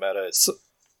in this meta, it's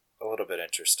a little bit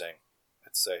interesting,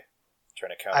 I'd say.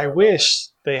 Trying to counter I wish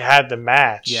they had the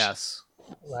match. Yes.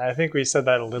 I think we said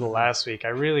that a little last week. I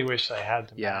really wish they had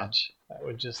the Yeah. match. That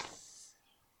would just...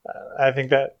 I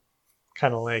think that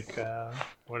kind of like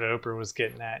what Oprah was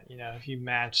getting at. If you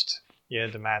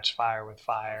had to match fire with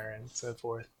fire and so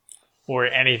forth. Or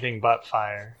anything but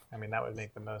fire. I mean, that would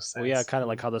make the most sense. Well, yeah, kind of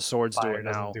like how the swords do Fire it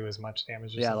now. doesn't do as much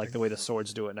damage. Or Yeah, something. like the way the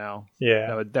swords do it now.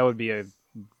 Yeah. That would be a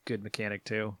good mechanic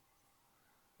too.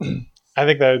 I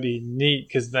think that would be neat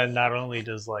because then not only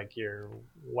does like your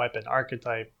weapon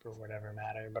archetype or whatever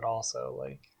matter, but also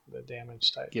like the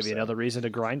damage type. Give you another reason to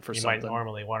grind for you something. might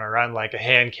normally want to run like a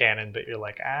hand cannon, but you're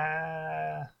like,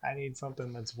 I need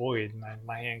something that's void.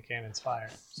 My hand cannon's fire.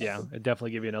 Yeah, it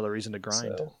definitely give you another reason to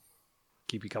grind. So,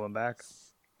 Keep you coming back.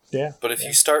 yeah. But if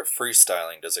you start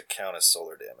freestyling, does it count as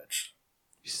solar damage?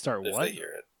 You start If what? they hear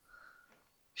it.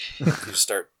 If you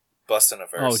start busting a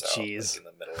verse out jeez. like,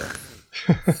 in the middle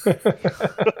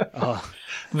of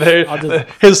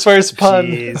Oh, His first pun.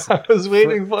 Jeez. I was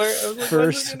waiting for it. I was like,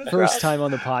 first when's it gonna drop? time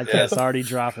on the podcast, Yeah. already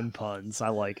dropping puns. I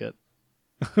like it.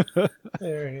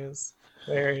 There he is.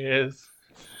 There he is.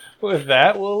 With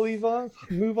that, we'll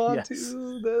move on Yes.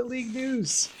 to the league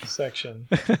news section.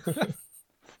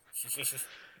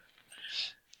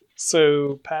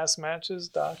 So, past matches,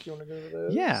 Doc, you want to go to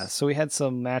those? Yeah, so we had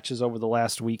some matches over the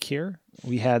last week here.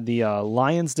 We had the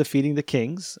Lions defeating the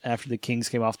Kings after the Kings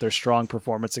came off their strong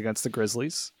performance against the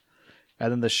Grizzlies.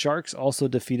 And then the Sharks also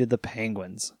defeated the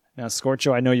Penguins. Now,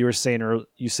 Scorcho, I know you were saying,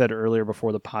 you said earlier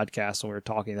before the podcast when we were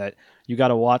talking that you got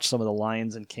to watch some of the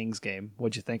Lions and Kings game.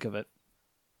 What'd you think of it?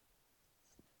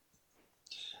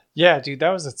 Yeah, dude, that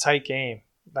was a tight game.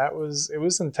 It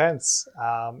was intense.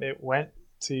 It went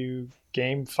to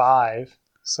game 5.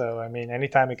 So, I mean,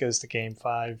 anytime it goes to game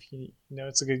 5, you know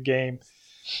it's a good game.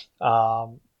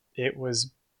 It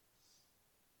was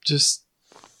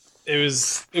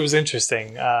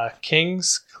interesting.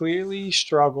 Kings clearly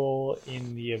struggle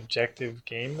in the objective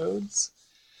game modes.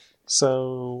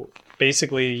 So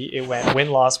basically it went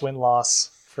win-loss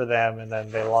for them, and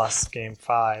then they lost game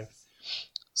 5.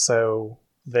 So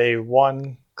they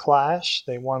won Clash,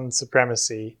 they won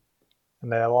Supremacy,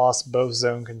 and they lost both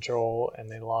Zone Control, and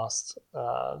they lost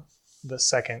the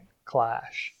second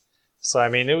Clash. So I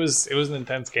mean, it was an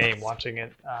intense game. Watching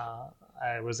it,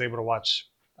 I was able to watch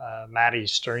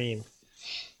Maddie's stream.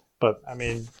 But I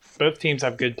mean, both teams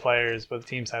have good players. Both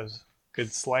teams have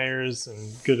good slayers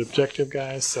and good objective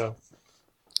guys. So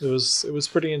it was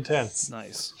pretty intense.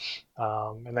 Nice.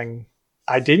 And then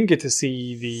I didn't get to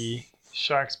see the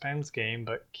Sharks Pens game,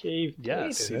 but Cave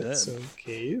Yes, he played it. did. So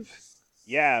Cave.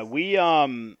 Yeah, we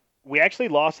actually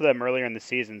lost to them earlier in the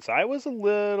season, so I was a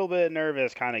little bit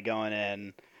nervous kind of going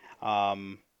in,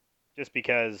 just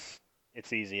because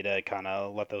it's easy to kind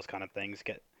of let those kind of things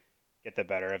get the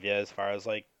better of you as far as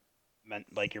like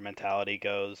your mentality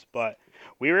goes. But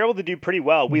we were able to do pretty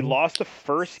well. We Mhm. lost the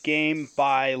first game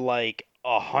by like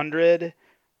 100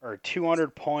 or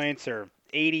 200 points or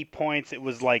 80 points. It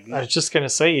was like I was just gonna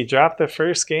say you dropped the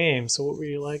first game. So what were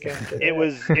you like after that? it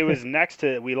was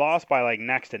we lost by like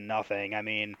next to nothing. I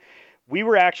mean, we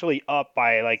were actually up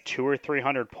by like 200 or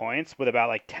 300 points with about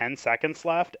like 10 seconds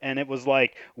left, and it was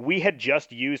like we had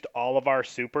just used all of our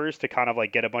supers to kind of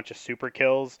like get a bunch of super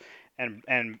kills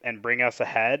and bring us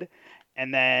ahead.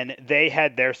 And then they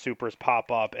had their supers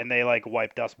pop up, and they like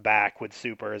wiped us back with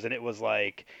supers, and it was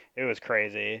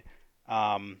crazy.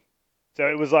 So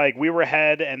it was like we were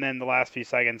ahead, and then the last few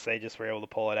seconds they just were able to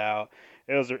pull it out.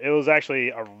 It was actually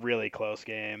a really close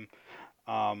game,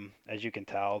 as you can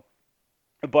tell.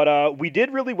 But we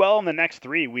did really well in the next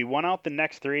three. We won out the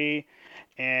next three,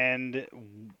 and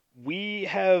we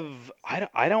have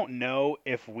I don't know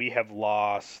if we have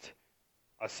lost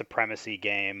a supremacy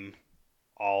game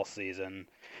all season.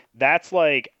 That's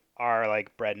like our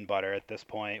like bread and butter at this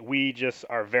point. We just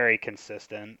are very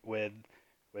consistent with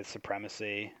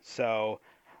supremacy. So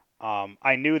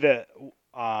I knew that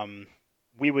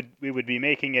we would be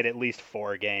making it at least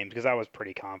 4 games because I was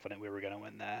pretty confident we were going to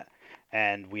win that,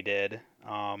 and we did.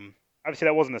 Obviously,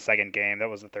 that wasn't the second game; that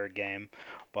was the third game,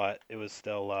 but it was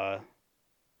still.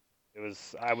 It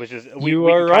was. I was just. You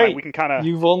are right. We can kind of.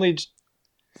 You've only.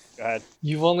 Go ahead.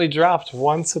 You've only dropped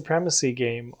one supremacy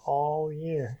game all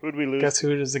year. Who'd we lose? Guess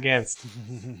who it is against?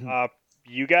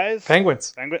 You guys?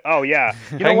 Penguins. Oh yeah.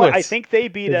 You know what? I think they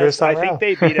beat us. I think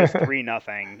they beat us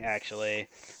 3-0. Actually,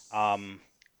 I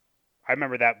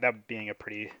remember that being a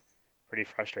pretty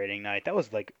frustrating night. That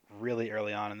was like really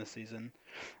early on in the season.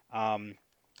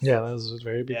 Yeah, that was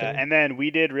very beginning. Yeah, and then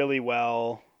we did really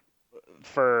well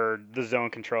for the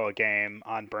zone control game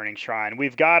on Burning Shrine.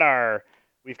 We've got our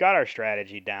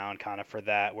strategy down kind of for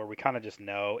that, where we kind of just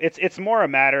know it's more a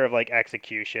matter of like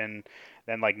execution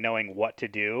than like knowing what to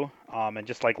do, and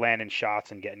just like landing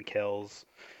shots and getting kills.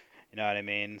 You know what I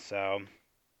mean? So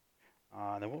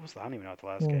then what was I don't even know what the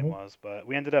last game was, but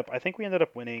I think we ended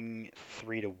up winning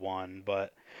 3-1.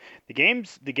 But the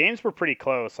games were pretty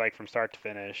close, like from start to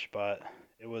finish. But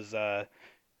it was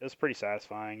pretty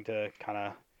satisfying to kind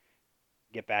of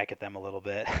get back at them a little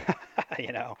bit,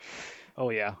 you know. Oh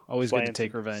yeah, always good to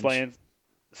take revenge.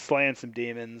 Slaying some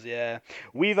demons, yeah.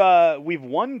 We've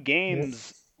won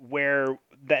games where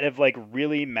that have like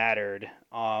really mattered,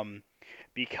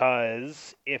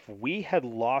 because if we had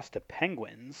lost to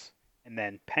Penguins and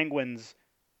then Penguins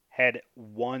had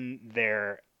won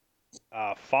their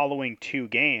following 2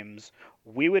 games,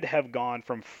 we would have gone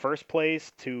from first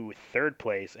place to third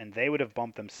place, and they would have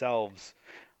bumped themselves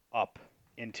up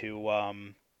into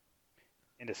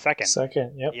second.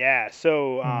 Second, yep. Yeah.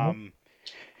 So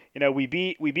you know, we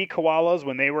beat Koalas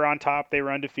when they were on top. They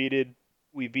were undefeated.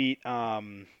 We beat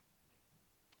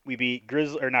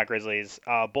Grizzlies,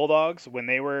 Bulldogs when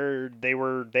they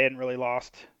hadn't really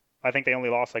lost. I think they only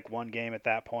lost like 1 game at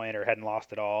that point, or hadn't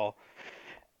lost at all.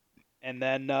 And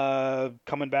then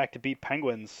coming back to beat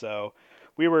Penguins. So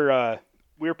we were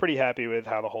pretty happy with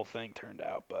how the whole thing turned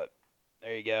out. But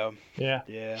there you go. Yeah.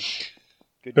 Yeah.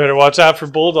 Good. Better watch out for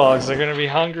Bulldogs. They're going to be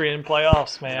hungry in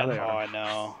playoffs, man. Oh, I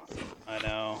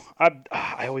know.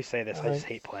 I always say this. I just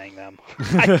hate playing them.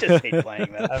 I just hate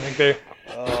playing them. I think they're.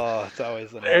 Oh, it's always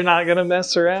the They're not going to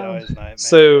mess around. It's always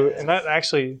so, and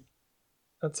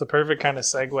that's a perfect kind of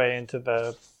segue into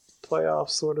the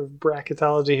playoff sort of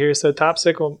bracketology here. So, top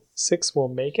 6 will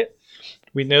make it.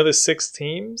 We know the 6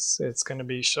 teams. It's going to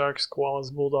be Sharks,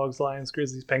 Koalas, Bulldogs, Lions,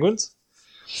 Grizzlies, Penguins.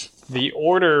 The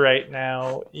order right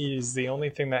now is the only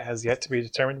thing that has yet to be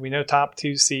determined. We know top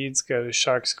 2 seeds go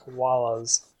Sharks,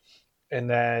 Koalas, and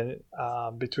then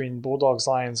between Bulldogs,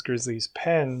 Lions, Grizzlies,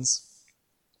 Pens,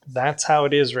 that's how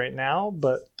it is right now.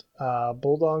 But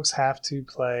Bulldogs have to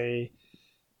play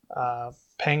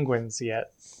Penguins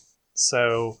yet.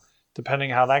 So depending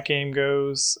how that game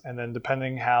goes, and then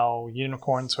depending how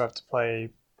Unicorns, who have to play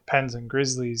Pens and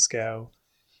Grizzlies, go,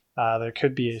 there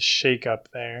could be a shakeup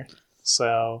there.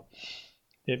 So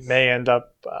it may end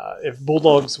up, if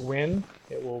Bulldogs win,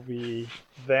 it will be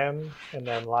them, and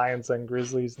then Lions, then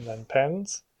Grizzlies, and then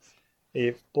Pens.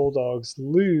 If Bulldogs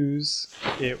lose,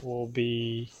 it will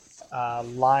be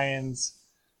Lions,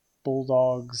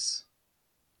 Bulldogs,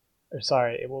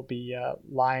 it will be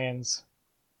Lions,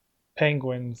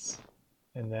 Penguins,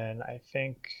 and then I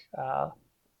think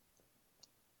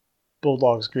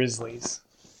Bulldogs, Grizzlies.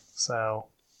 So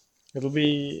it'll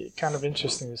be kind of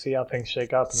interesting to see how things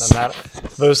shake up, and then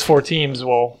those 4 teams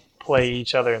will play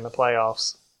each other in the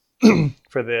playoffs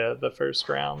for the first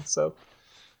round. So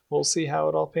we'll see how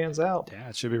it all pans out. Yeah,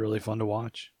 it should be really fun to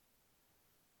watch.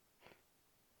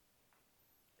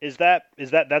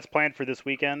 That's planned for this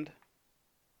weekend,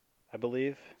 I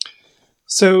believe?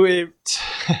 So it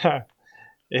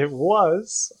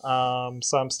was.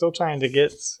 So I'm still trying to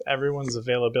get everyone's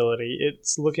availability.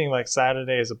 It's looking like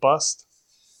Saturday is a bust.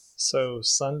 So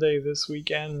Sunday this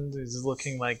weekend is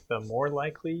looking like the more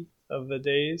likely of the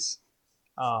days.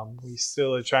 We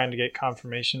still are trying to get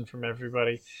confirmation from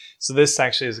everybody. So this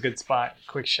actually is a good spot.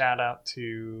 Quick shout out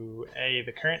to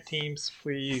the current teams.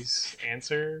 Please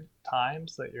answer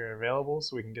times that you're available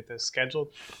so we can get this scheduled.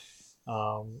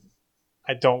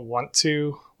 I don't want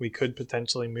to. We could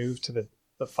potentially move to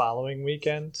the following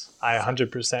weekend. I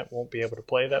 100% won't be able to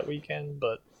play that weekend,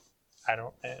 but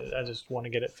I just want to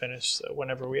get it finished. So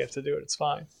whenever we have to do it, it's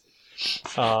fine.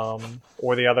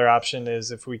 Or the other option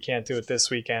is if we can't do it this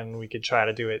weekend, we could try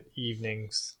to do it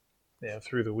evenings,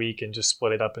 through the week and just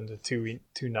split it up into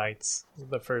two nights.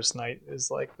 The first night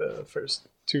is like the first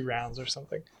 2 rounds or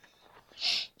something.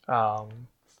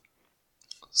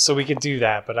 So we could do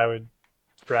that, but I would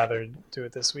rather do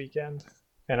it this weekend.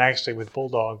 And actually with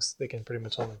Bulldogs, they can pretty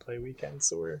much only play weekends,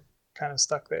 so we're kind of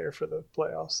stuck there for the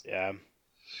playoffs. Yeah.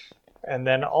 And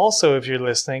then also, if you're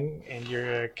listening and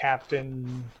you're a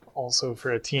captain also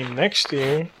for a team next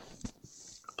year,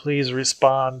 please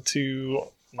respond to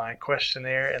my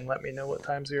questionnaire and let me know what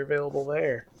times you're available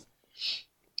there.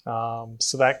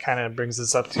 So that kind of brings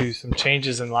us up to some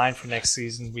changes in line for next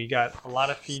season. We got a lot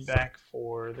of feedback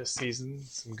for this season,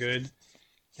 some good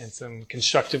and some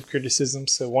constructive criticism.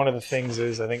 So one of the things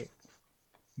is I think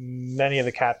many of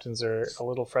the captains are a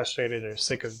little frustrated or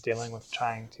sick of dealing with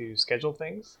trying to schedule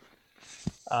things.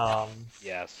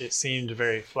 Yes. It seemed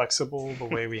very flexible the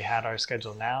way we had our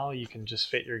schedule now. You can just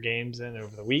fit your games in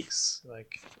over the weeks,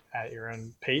 like at your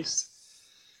own pace.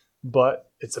 But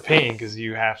it's a pain because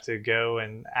you have to go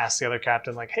and ask the other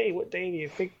captain, like, hey, what day do you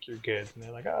think you're good? And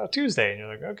they're like, oh, Tuesday. And you're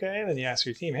like, okay. And then you ask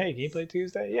your team, hey, can you play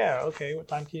Tuesday? Yeah, okay. What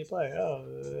time can you play?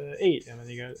 8. And then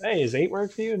you go, hey, is 8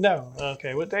 work for you? No.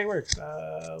 Okay, what day works?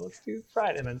 Let's do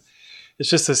Friday. And then it's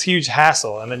just this huge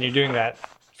hassle. And then you're doing that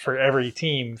for every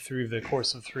team through the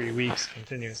course of 3 weeks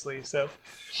continuously. So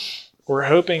we're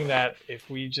hoping that if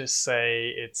we just say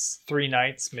it's 3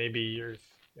 nights, maybe or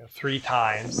 3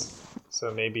 times,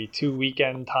 so maybe 2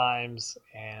 weekend times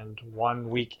and 1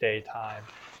 weekday time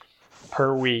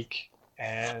per week,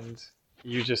 and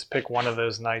you just pick one of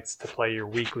those nights to play your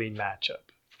weekly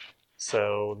matchup.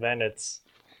 So then it's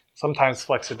sometimes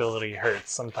flexibility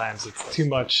hurts. Sometimes it's too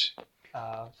much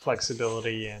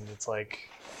flexibility, and it's like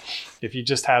if you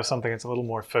just have something that's a little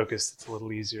more focused, it's a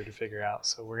little easier to figure out.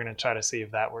 So we're going to try to see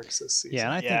if that works this season. Yeah,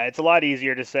 and I think it's a lot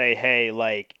easier to say, hey,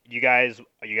 like, are you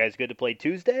guys good to play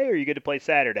Tuesday or are you good to play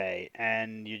Saturday?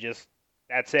 And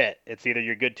that's it. It's either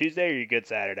you're good Tuesday or you're good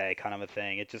Saturday kind of a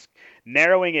thing. It just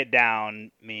narrowing it down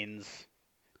means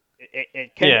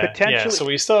it can potentially. Yeah, so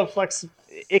we still have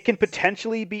It can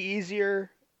potentially be easier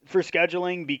for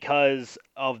scheduling because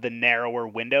of the narrower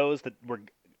windows that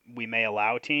we may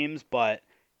allow teams, but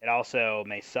it also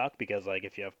may suck because, like,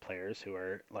 if you have players who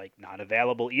are, like, not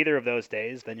available either of those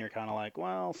days, then you're kind of like,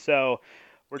 well, so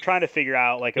we're trying to figure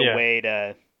out, like, a way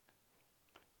to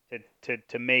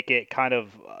make it kind of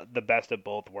the best of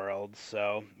both worlds.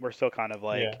 So we're still kind of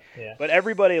like, but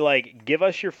everybody, like, give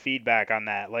us your feedback on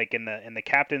that. Like, in the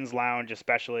captain's lounge,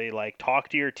 especially, like, talk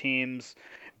to your teams,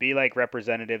 be like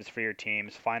representatives for your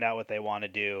teams, find out what they want to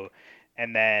do,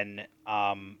 and then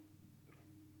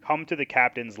come to the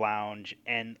captain's lounge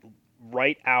and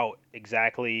write out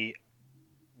exactly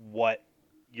what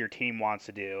your team wants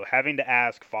to do. Having to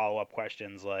ask follow-up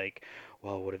questions like,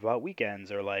 well, what about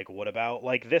weekends? Or, like, what about,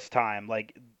 like, this time?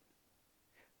 Like,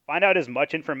 find out as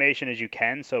much information as you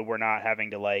can so we're not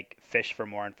having to, like, fish for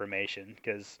more information.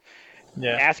 Because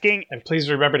asking... And please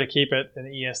remember to keep it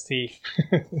in EST.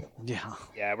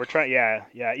 Yeah, we're trying...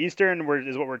 Yeah. Eastern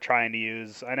is what we're trying to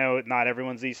use. I know not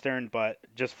everyone's Eastern, but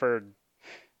just for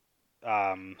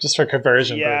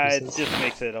conversion purposes. It just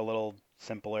makes it a little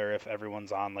simpler if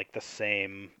everyone's on, like, the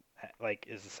same, like,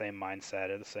 is the same mindset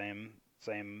or the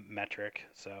same metric.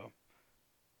 So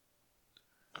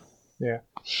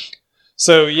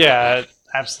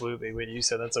absolutely what you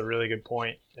said, that's a really good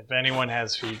point. If anyone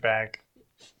has feedback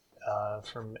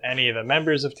from any of the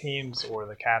members of teams or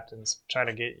the captains, try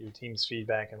to get your team's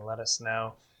feedback and let us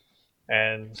know.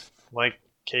 And like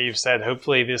Cave said,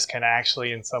 hopefully this can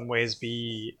actually in some ways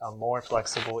be a more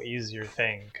flexible, easier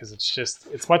thing, because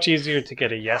it's much easier to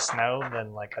get a yes/no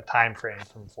than like a time frame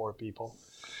from 4 people.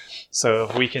 So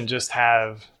if we can just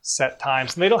have set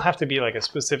times, and they don't have to be like a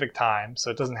specific time, so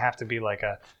it doesn't have to be like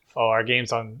our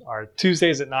games are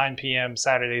Tuesdays at 9 p.m.,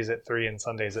 Saturdays at 3, and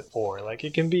Sundays at 4. Like,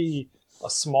 it can be a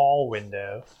small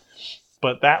window,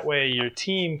 but that way your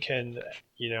team can,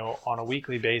 on a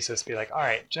weekly basis be like, all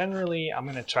right, generally I'm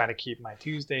going to try to keep my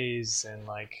Tuesdays and,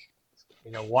 like,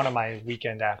 one of my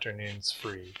weekend afternoons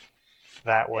free.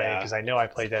 That way, because I know I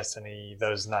play Destiny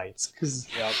those nights. Because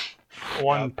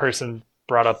one person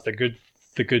brought up the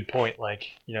good point.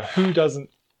 Like, you know, who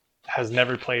has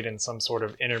never played in some sort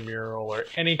of intramural or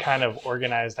any kind of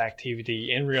organized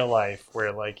activity in real life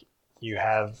where like you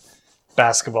have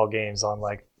basketball games on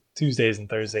like Tuesdays and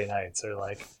Thursday nights, or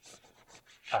like,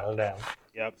 I don't know,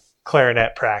 Yep.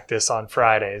 clarinet practice on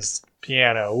Fridays,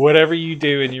 piano, whatever you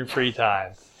do in your free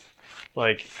time.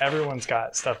 Like, everyone's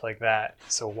got stuff like that.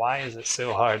 So why is it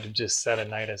so hard to just set a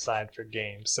night aside for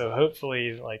games? So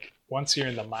hopefully, like, once you're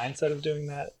in the mindset of doing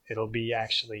that, it'll be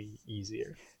actually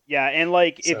easier. Yeah, and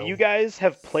like if So- you guys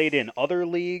have played in other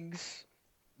leagues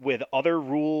with other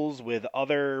rules, with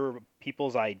other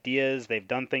people's ideas, they've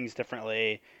done things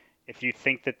differently. If you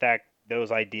think that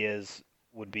those ideas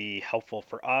would be helpful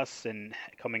for us in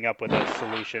coming up with a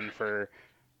solution for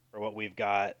what we've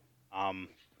got,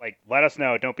 like let us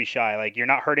know. Don't be shy. Like you're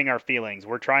not hurting our feelings.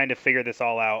 We're trying to figure this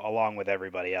all out along with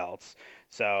everybody else.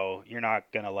 So you're not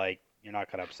gonna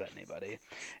upset anybody.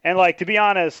 And like to be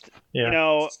honest, Yeah. you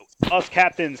know, us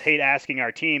captains hate asking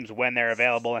our teams when they're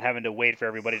available and having to wait for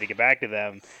everybody to get back to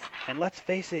them. And let's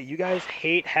face it, you guys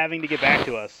hate having to get back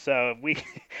to us. So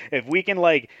if we can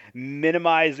like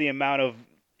minimize the amount of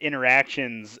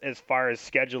interactions as far as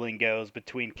scheduling goes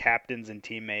between captains and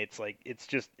teammates, like it's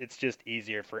just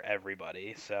easier for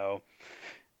everybody. So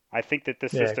I think that the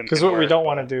system because what we don't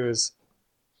want to do is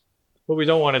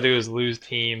lose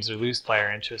teams or lose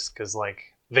player interest because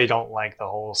like they don't like the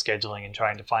whole scheduling and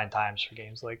trying to find times for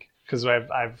games. Like, because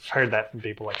I've heard that from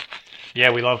people, like,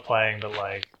 yeah, we love playing, but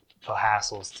like the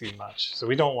hassle's too much. So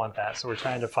we don't want that. So we're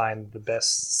trying to find the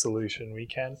best solution we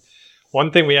can. One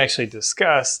thing we actually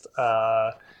discussed,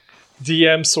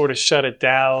 DM sort of shut it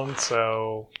down,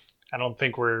 so I don't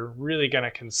think we're really going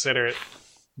to consider it.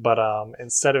 But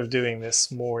instead of doing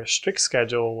this more strict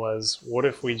schedule, was what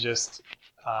if we just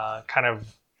kind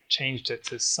of changed it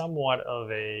to somewhat of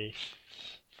a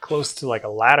close to like a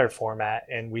ladder format,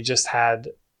 and we just had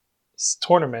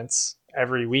tournaments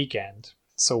every weekend.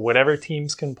 So whatever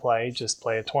teams can play, just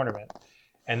play a tournament.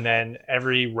 And then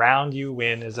every round you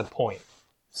win is a point.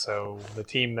 So the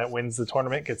team that wins the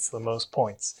tournament gets the most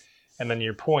points. And then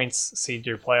your points seed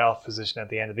your playoff position at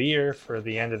the end of the year for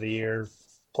the end of the year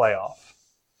playoff.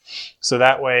 So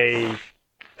that way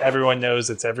everyone knows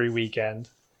it's every weekend.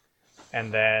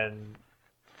 And then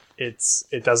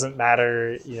it doesn't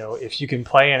matter, you know, if you can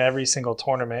play in every single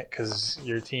tournament because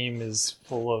your team is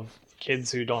full of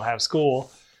kids who don't have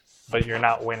school, but you're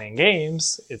not winning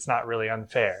games, it's not really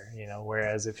unfair, you know.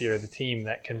 Whereas if you're the team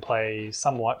that can play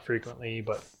somewhat frequently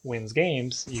but wins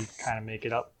games, you kind of make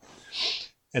it up.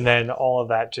 And then all of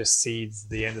that just seeds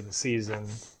the end of the season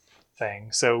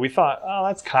thing. So we thought, oh,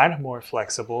 that's kind of more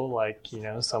flexible. Like, you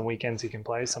know, some weekends you can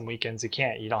play, some weekends you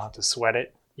can't. You don't have to sweat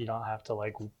it. You don't have to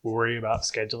like worry about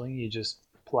scheduling. You just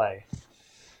play.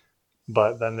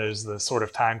 But then there's the sort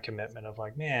of time commitment of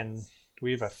like, man, do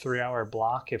we have a 3-hour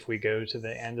block if we go to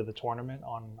the end of the tournament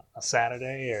on a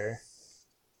Saturday, or,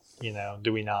 you know,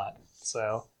 do we not?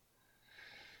 So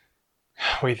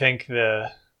we think the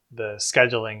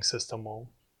scheduling system will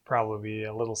probably be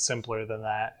a little simpler than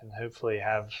that, and hopefully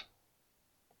have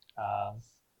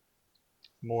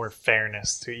more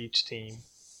fairness to each team.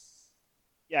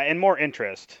 Yeah, and more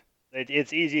interest.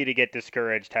 It's easy to get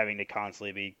discouraged having to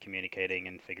constantly be communicating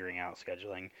and figuring out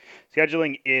scheduling.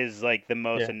 Scheduling is like the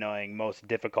most annoying, most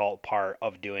difficult part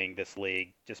of doing this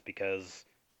league, just because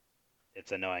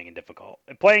it's annoying and difficult.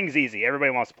 Playing's easy.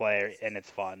 Everybody wants to play, and it's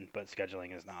fun, but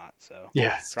scheduling is not. So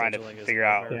trying to figure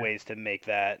out ways to make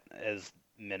that as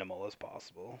minimal as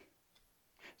possible.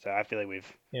 So I feel like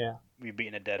we've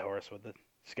beaten a dead horse with the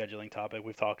scheduling topic.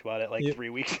 We've talked about it like 3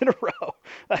 weeks in a row.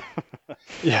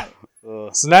 Yeah.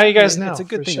 So now you guys know. It's a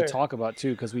good thing to talk about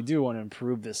too, because we do want to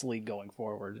improve this league going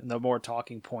forward. And the more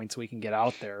talking points we can get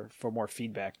out there for more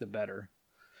feedback, the better.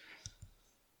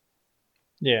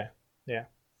 Yeah.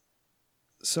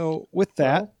 So with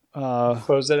that,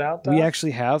 close it out. We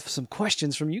actually have some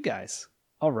questions from you guys.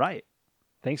 All right.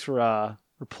 Thanks for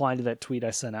replying to that tweet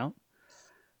I sent out.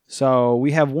 So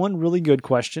we have one really good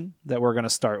question that we're going to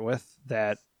start with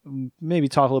that maybe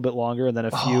talk a little bit longer, and then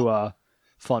a few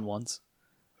fun ones.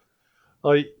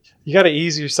 Oh, you got to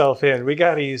ease yourself in. We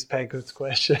got to use Penguin's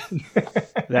question.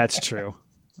 That's true.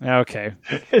 Okay.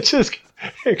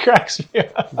 It cracks me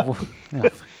up.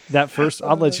 That first,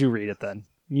 I'll let you read it then.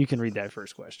 You can read that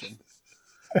first question.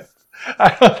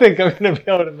 I don't think I'm going to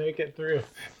be able to make it through.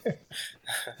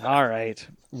 All right.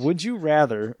 Would you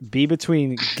rather be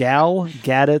between Gal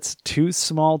Gadget's 2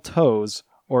 small toes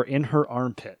or in her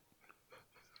armpit?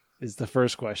 Is the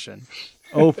first question.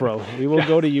 Oprah, we will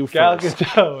go to you Gal first.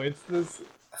 Gadot, it's this.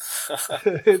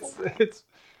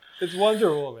 It's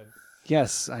Wonder Woman.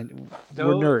 Yes, we're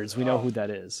nerds. We know who that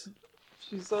is.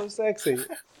 She's so sexy.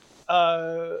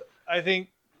 I think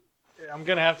I'm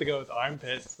gonna have to go with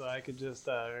armpits, so I could just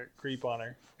creep on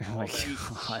her. Oh my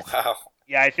god. Wow.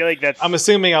 Yeah, I feel like that's. I'm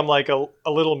assuming I'm like a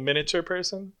little miniature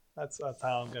person. That's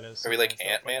how I'm gonna. Are assume we like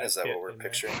myself Ant-Man? when I Is that fit what we're in there.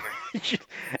 picturing here?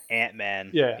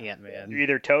 Ant-Man. Yeah, Ant-Man. You're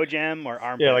either Toe Jam or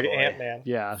Armpit yeah, like Boy. Ant-Man.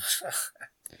 Yeah.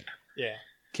 Yeah.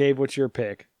 Cave, what's your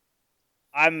pick?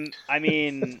 I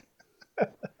mean,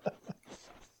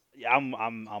 yeah, I'm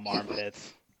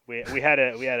armpits. We had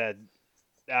a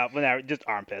just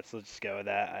armpits. Let's just go with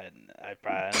that. I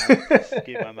probably just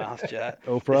keep my mouth shut.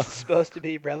 Oprah? It's supposed to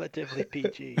be relatively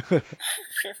PG.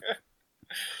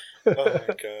 Oh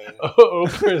my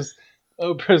god.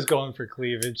 Oprah's going for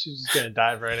cleavage. She's just gonna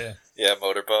dive right in. Yeah,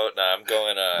 motorboat. Nah, I'm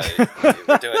going.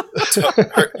 We're doing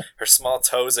her small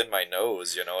toes in my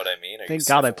nose. You know what I mean? Thank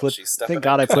God I put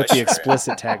the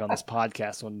explicit tag on this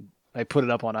podcast when I put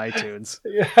it up on iTunes.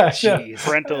 Yeah. Jeez.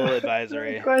 Parental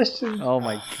advisory. That question. Oh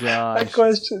my gosh. That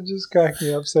question just cracked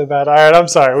me up so bad. All right, I'm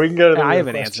sorry. We can go to the I real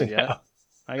haven't question answered yet. now.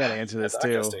 I gotta answer this Doc too.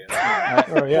 has to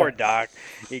answer. Oh, yeah. Poor Doc.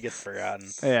 He gets forgotten.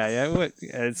 Yeah,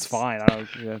 it's fine.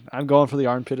 I'm going for the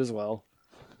armpit as well.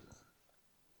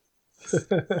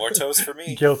 More toes for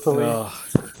me. Guiltily. Ugh.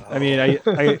 I mean,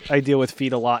 I deal with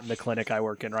feet a lot in the clinic I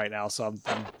work in right now, so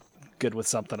I'm good with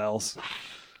something else.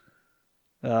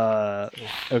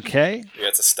 Okay. You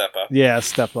have to step up. Yeah,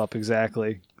 step up,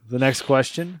 exactly. The next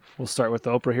question, we'll start with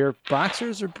Oprah here.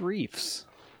 Boxers or briefs?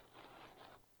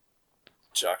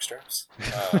 Jockstraps.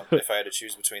 If I had to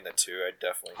choose between the two, I'd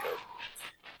definitely go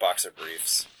boxer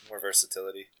briefs. More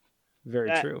versatility. Very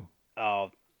That- true.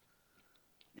 Oh,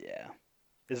 yeah.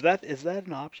 Is that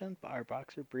an option? Or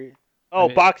boxer brief? Oh,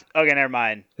 mean- box. Okay, never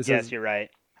mind. It Yes, says- you're right.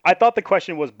 I thought the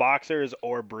question was boxers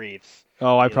or briefs.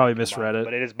 Oh, I Either probably combined, misread it.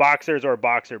 But it is boxers or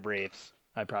boxer briefs.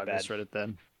 I probably Bad. misread it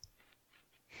then.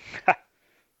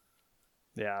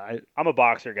 Yeah, I'm a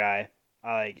boxer guy.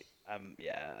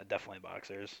 Definitely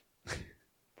boxers.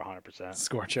 For 100%.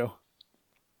 Scorcho.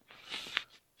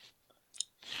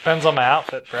 Depends on my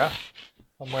outfit, bro.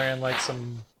 I'm wearing like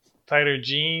some tighter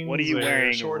jeans. What are you or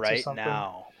wearing shorts or right something.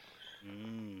 now?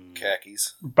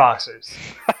 Khakis. Boxers.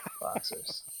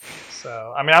 Boxers.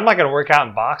 So, I mean, I'm not gonna work out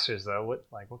in boxers though.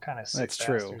 What kind of sick That's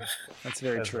true. bastard That's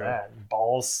very does true. that?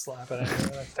 Balls slapping at me.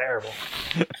 That's terrible.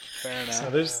 Fair enough.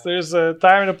 So there's a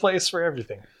time and a place for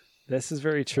everything. This is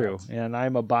very true. And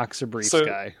I'm a boxer briefs So-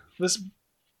 guy. This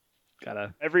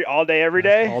Gotta all day, every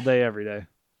day? all day, every day.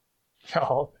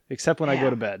 Except when I go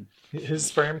to bed. his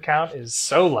sperm count is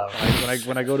so low.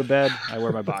 When I go to bed, I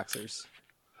wear my boxers.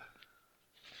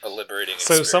 A liberating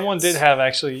So experience. someone did have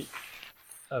actually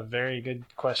a very good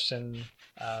question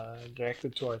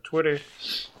directed to our Twitter.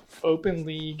 Open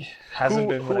League hasn't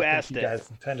been what who I asked think you it? guys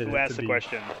intended Who it asked to the be.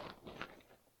 question?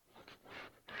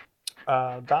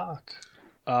 Doc,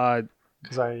 Uh,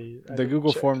 because I the didn't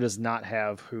Google check. form does not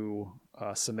have who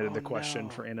submitted the Oh, question no.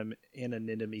 for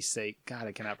anonymity's sake. God,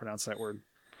 I cannot pronounce that word.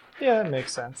 Yeah, that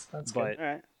makes sense. That's But good. All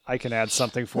right. I can add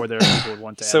something for there if people would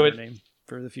want to add So their it- name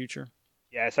for the future.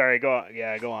 Yeah, sorry. Go on.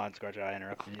 Yeah, go on, Scorcho. I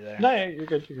interrupted you there. No, yeah, you're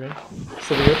good. You're good.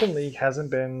 So the Open League hasn't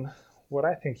been what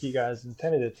I think you guys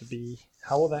intended it to be.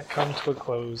 How will that come to a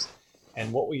close?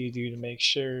 And what will you do to make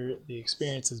sure the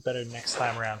experience is better next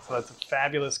time around? So that's a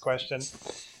fabulous question.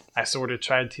 I sort of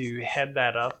tried to head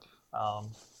that up.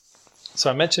 So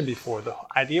I mentioned before, the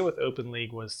idea with Open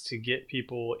League was to get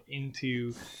people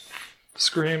into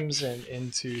scrims and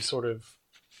into sort of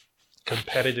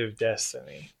competitive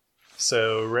destiny.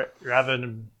 So rather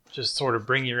than just sort of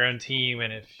bring your own team,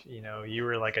 and if you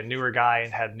were like a newer guy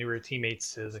and had newer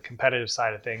teammates to the competitive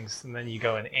side of things, and then you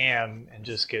go in and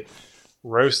just get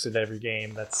roasted every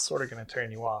game, that's sort of going to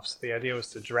turn you off. So the idea was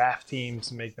to draft teams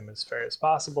and make them as fair as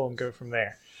possible and go from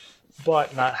there,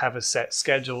 but not have a set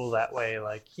schedule. That way,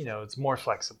 like, it's more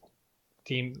flexible.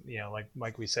 Team,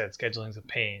 like we said, scheduling's a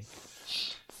pain.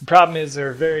 The problem is there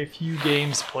are very few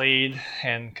games played,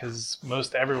 and because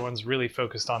everyone's really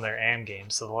focused on their AM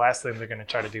games, so the last thing they're going to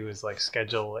try to do is like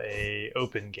schedule a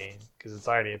open game, because it's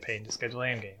already a pain to schedule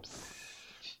AM games.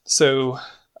 So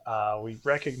we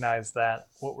recognize that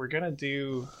what we're going to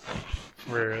do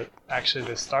for actually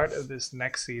the start of this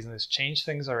next season is change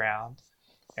things around,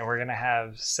 and we're going to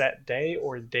have set day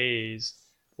or days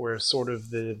where sort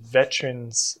of the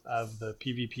veterans of the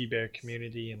PvP Bear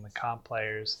community and the comp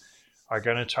players are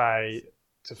going to try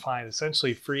to find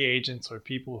essentially free agents or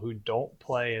people who don't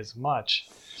play as much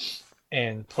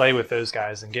and play with those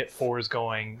guys and get fours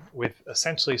going, with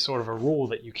essentially sort of a rule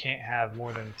that you can't have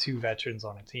more than 2 veterans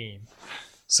on a team.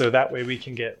 So that way we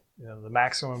can get the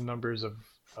maximum numbers of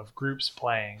groups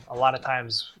playing. A lot of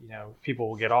times, people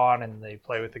will get on and they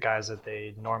play with the guys that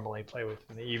they normally play with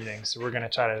in the evening. So we're going to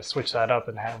try to switch that up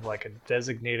and have like a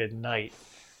designated night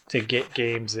to get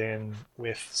games in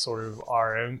with sort of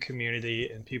our own community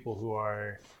and people who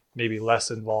are maybe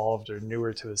less involved or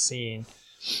newer to the scene.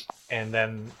 And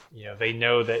then, they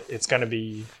know that it's going to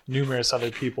be numerous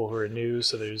other people who are new.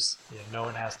 So there's, no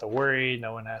one has to worry.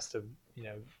 No one has to,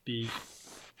 be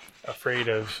afraid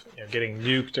of getting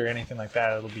nuked or anything like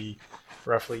that. It'll be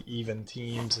roughly even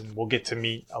teams, and we'll get to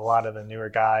meet a lot of the newer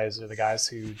guys or the guys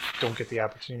who don't get the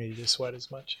opportunity to sweat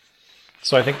as much.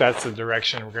 So I think that's the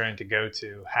direction we're going to go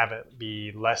to, have it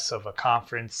be less of a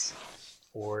conference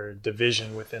or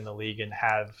division within the league and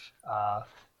have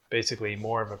basically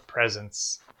more of a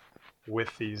presence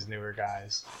with these newer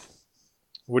guys.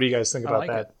 What do you guys think about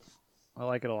that? I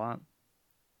like it a lot.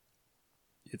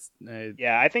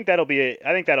 Yeah, I think that'll be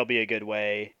a good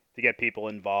way to get people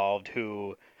involved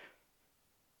who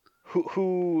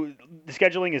the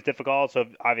scheduling is difficult. So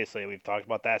obviously we've talked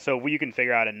about that. So you can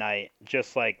figure out a night,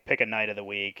 just like pick a night of the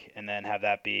week and then have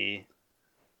that be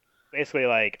basically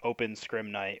like open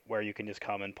scrim night where you can just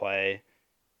come and play.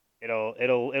 It'll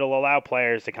allow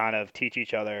players to kind of teach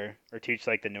each other or teach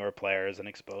like the newer players and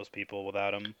expose people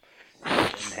without them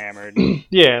getting hammered.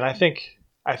 Yeah, and I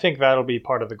think that'll be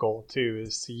part of the goal too,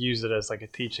 is to use it as like a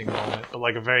teaching moment, but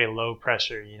like a very low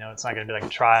pressure. It's not going to be like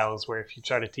trials where if you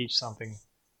try to teach something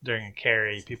during a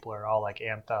carry, people are all like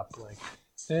amped up, like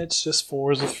it's just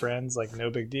fours with friends, like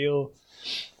no big deal.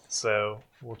 So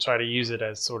we'll try to use it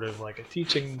as sort of like a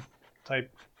teaching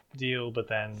type deal, but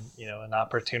then an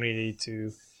opportunity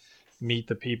to meet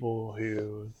the people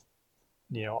who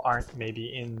aren't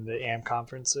maybe in the AM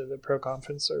conference or the pro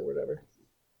conference or whatever.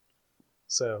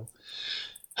 So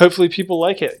hopefully people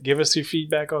like it. Give us your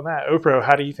feedback on that. Opro,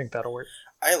 how do you think that'll work?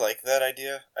 I like that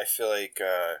idea. I feel like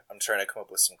I'm trying to come up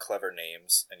with some clever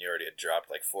names, and you already had dropped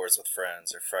like Fours with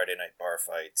Friends or Friday Night Bar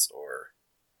Fights or...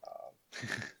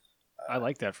 I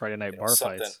like that, Friday Night Bar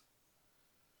Fights.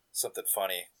 Something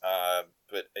funny.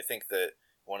 But I think that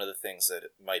one of the things that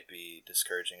might be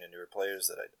discouraging to newer players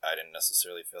that I didn't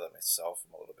necessarily feel that myself.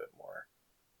 I'm a little bit more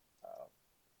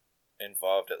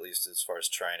involved, at least as far as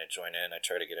trying to join in. I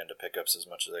try to get into pickups as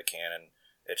much as I can, and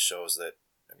it shows that,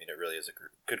 it really is a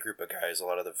good group of guys. A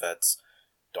lot of the vets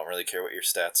don't really care what your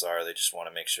stats are. They just want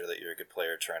to make sure that you're a good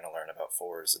player trying to learn about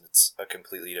fours, and it's a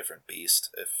completely different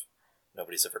beast if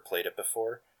nobody's ever played it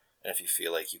before. And if you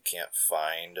feel like you can't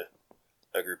find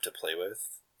a group to play with,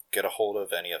 get a hold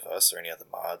of any of us or any of the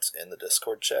mods in the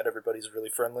Discord chat. Everybody's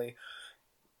really friendly.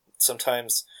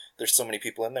 Sometimes there's so many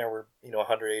people in there, we're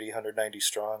 180, 190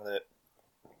 strong, that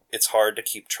it's hard to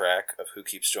keep track of who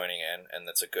keeps joining in, and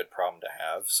that's a good problem to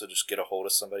have. So just get a hold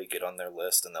of somebody, get on their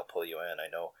list, and they'll pull you in. I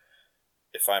know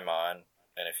if I'm on,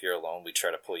 and if you're alone, we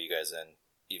try to pull you guys in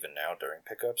even now during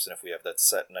pickups, and if we have that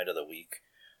set night of the week,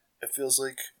 it feels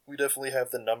like we definitely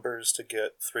have the numbers to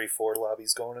get 3-4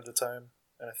 lobbies going at a time,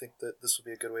 and I think that this would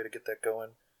be a good way to get that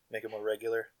going, make it more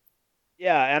regular.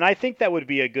 Yeah, and I think that would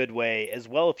be a good way as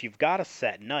well if you've got a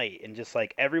set night and just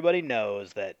like everybody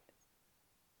knows that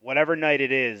whatever night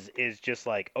it is just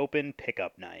like open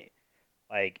pickup night.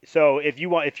 Like, so if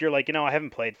you're like, I haven't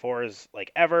played fours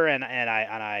like ever and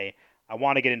I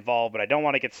want to get involved, but I don't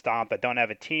want to get stomped. I don't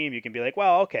have a team. You can be like,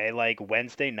 well, okay, like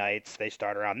Wednesday nights, they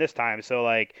start around this time. So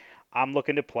like I'm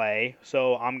looking to play.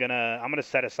 So I'm going to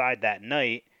set aside that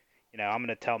night. I'm going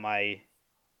to tell my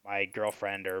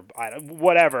girlfriend or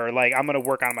whatever, like I'm going to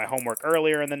work on my homework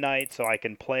earlier in the night so I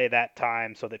can play that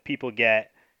time so that people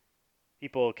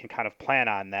can kind of plan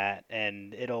on that,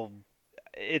 and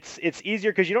it's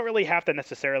easier because you don't really have to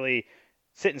necessarily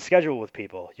sit and schedule with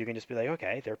people. You can just be like,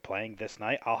 okay, they're playing this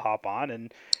night, I'll hop on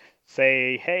and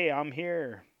say, hey, I'm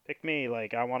here, pick me,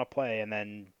 like I want to play, and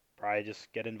then probably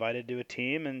just get invited to a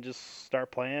team and just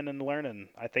start playing and learning.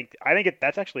 I think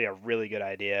that's actually a really good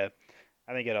idea.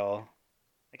 I think it'll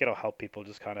help people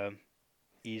just kind of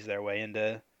ease their way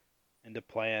into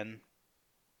playing,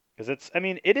 because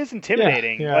it is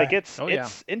intimidating. Yeah. Like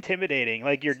it's intimidating.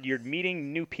 Like you're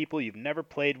meeting new people you've never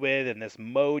played with in this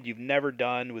mode you've never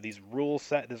done with this rule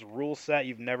set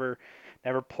you've never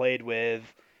played with,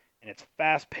 and it's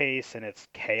fast paced and it's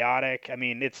chaotic.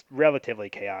 It's relatively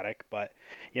chaotic, but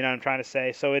you know what I'm trying to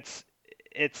say. So it's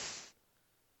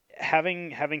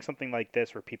having something like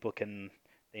this where people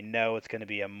they know it's going to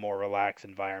be a more relaxed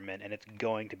environment and it's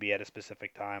going to be at a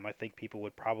specific time. I think people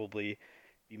would probably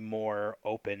be more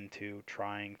open to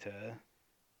trying to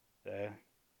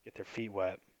get their feet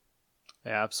wet.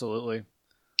 Yeah, absolutely.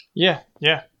 Yeah,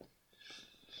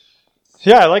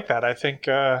 I like that. I think,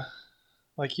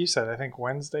 like like you said, I think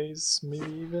Wednesdays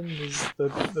maybe even is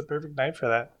the perfect night for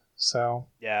that. So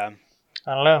Yeah.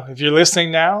 I don't know. If you're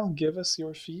listening now, give us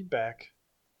your feedback.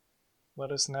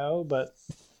 Let us know, but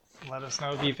let us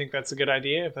know if you think that's a good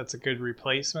idea, if that's a good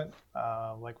replacement.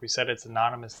 Like we said, it's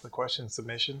anonymous, the question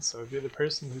submission. So if you're the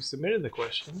person who submitted the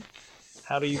question,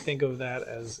 how do you think of that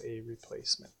as a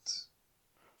replacement?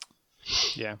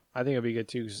 Yeah, I think it'd be good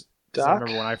too. 'Cause Doc? I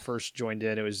remember when I first joined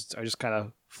in, I just kind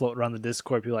of floating around the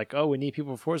Discord, be like, "Oh, we need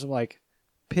people for Forza." I'm like,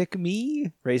 "Pick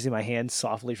me," raising my hand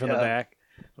softly from the back,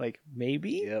 like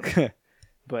maybe. Yep.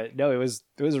 But no, it was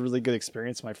a really good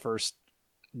experience. My first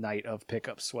night of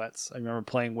pickup sweats. I remember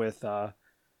playing with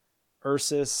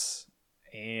Ursus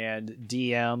and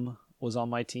DM was on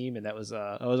my team, and that was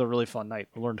a really fun night.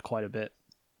 I learned quite a bit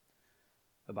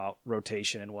about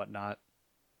rotation and whatnot.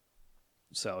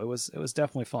 So it was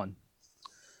definitely fun.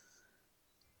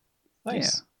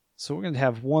 Nice. Yeah. So we're going to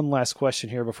have one last question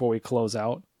here before we close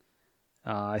out.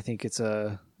 I think it's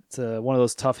one of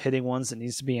those tough hitting ones that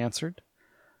needs to be answered.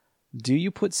 Do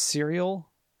you put cereal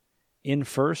in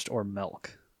first or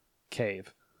milk?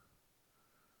 Cave.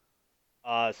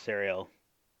 Cereal.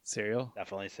 Cereal?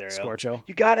 Definitely cereal. Scorcho?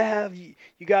 You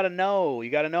gotta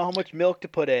know how much milk to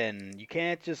put in. You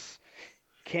can't do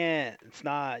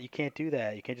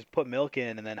that. You can't just put milk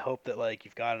in and then hope that like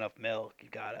you've got enough milk. You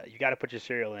gotta put your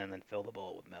cereal in and then fill the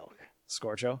bowl with milk.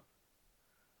 Scorcho?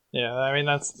 Yeah, I mean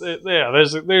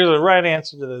there's a right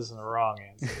answer to this and a wrong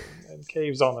answer. And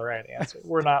Cave's on the right answer.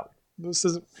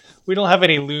 We don't have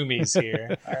any Loomies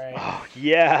here. All right. Oh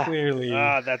yeah. Clearly.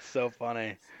 That's so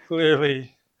funny.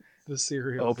 Clearly the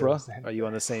cereal. Oprah? Are you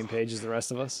on the same page as the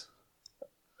rest of us?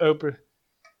 Oprah.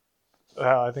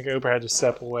 Well, I think Oprah had to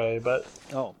step away, but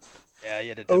Oh. Yeah,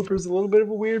 you did. Oprah's a little bit of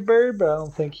a weird bird, but I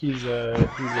don't think he's a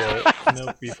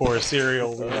milk before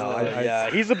cereal.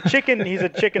 He's a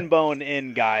chicken bone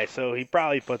in guy, so he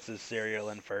probably puts his cereal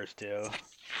in first too.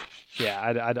 Yeah,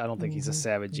 I don't think he's a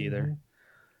savage either.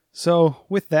 So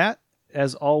with that,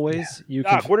 as always, you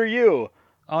Doc, can. what are you?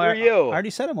 I already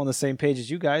said I'm on the same page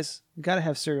as you guys. You gotta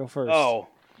have cereal first. Oh.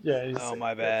 Yeah. Oh,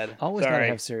 my bad. Always Sorry. gotta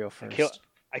have cereal first.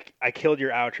 I killed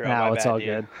your outro. No, my it's bad, all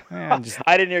dude. good.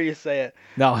 I didn't hear you say it.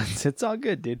 No, it's all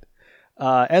good, dude.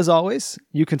 As always,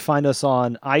 you can find us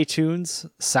on iTunes,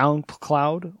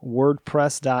 SoundCloud,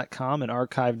 WordPress.com, and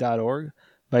Archive.org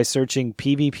by searching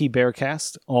PvP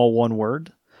Bearcast, all one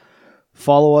word.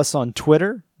 Follow us on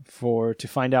Twitter to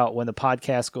find out when the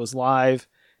podcast goes live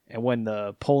and when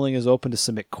the polling is open to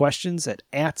submit questions at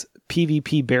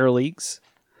PvP Bear Leagues.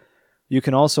 You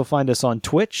can also find us on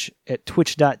Twitch at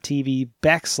twitch.tv/PvP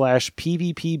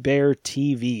Bear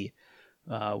TV.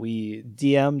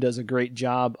 DM does a great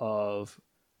job of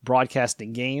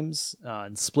broadcasting games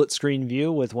in split screen view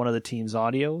with one of the team's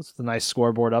audio. It's a nice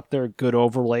scoreboard up there, good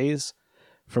overlays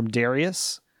from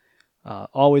Darius.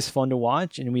 Always fun to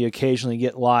watch, and we occasionally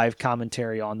get live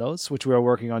commentary on those, which we are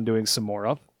working on doing some more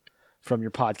of from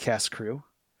your podcast crew.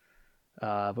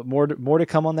 But more to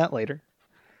come on that later.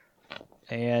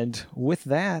 And with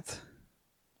that,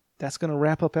 that's going to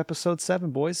wrap up episode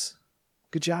 7, boys.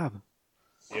 Good job.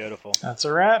 Beautiful. That's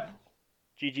a wrap.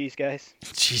 GG's, guys.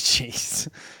 GG's.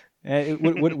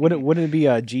 Wouldn't it be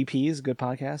GPs, good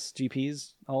podcast?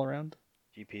 GPs all around?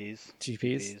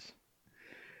 GPs.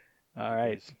 All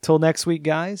right. Till next week,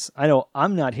 guys. I know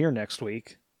I'm not here next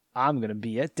week. I'm going to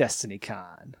be at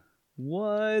DestinyCon.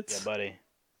 What? Yeah, buddy.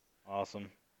 Awesome.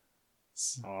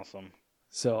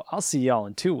 So I'll see y'all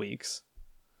in 2 weeks.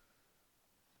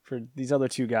 For these other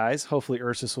two guys, hopefully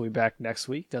Ursus will be back next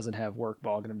week. Doesn't have work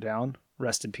bogging him down.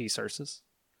 Rest in peace, Ursus.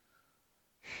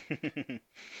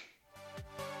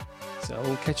 So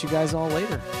we'll catch you guys all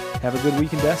later. Have a good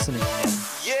week in Destiny.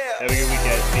 Yeah. Have a good week,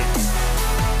 guys. Peace.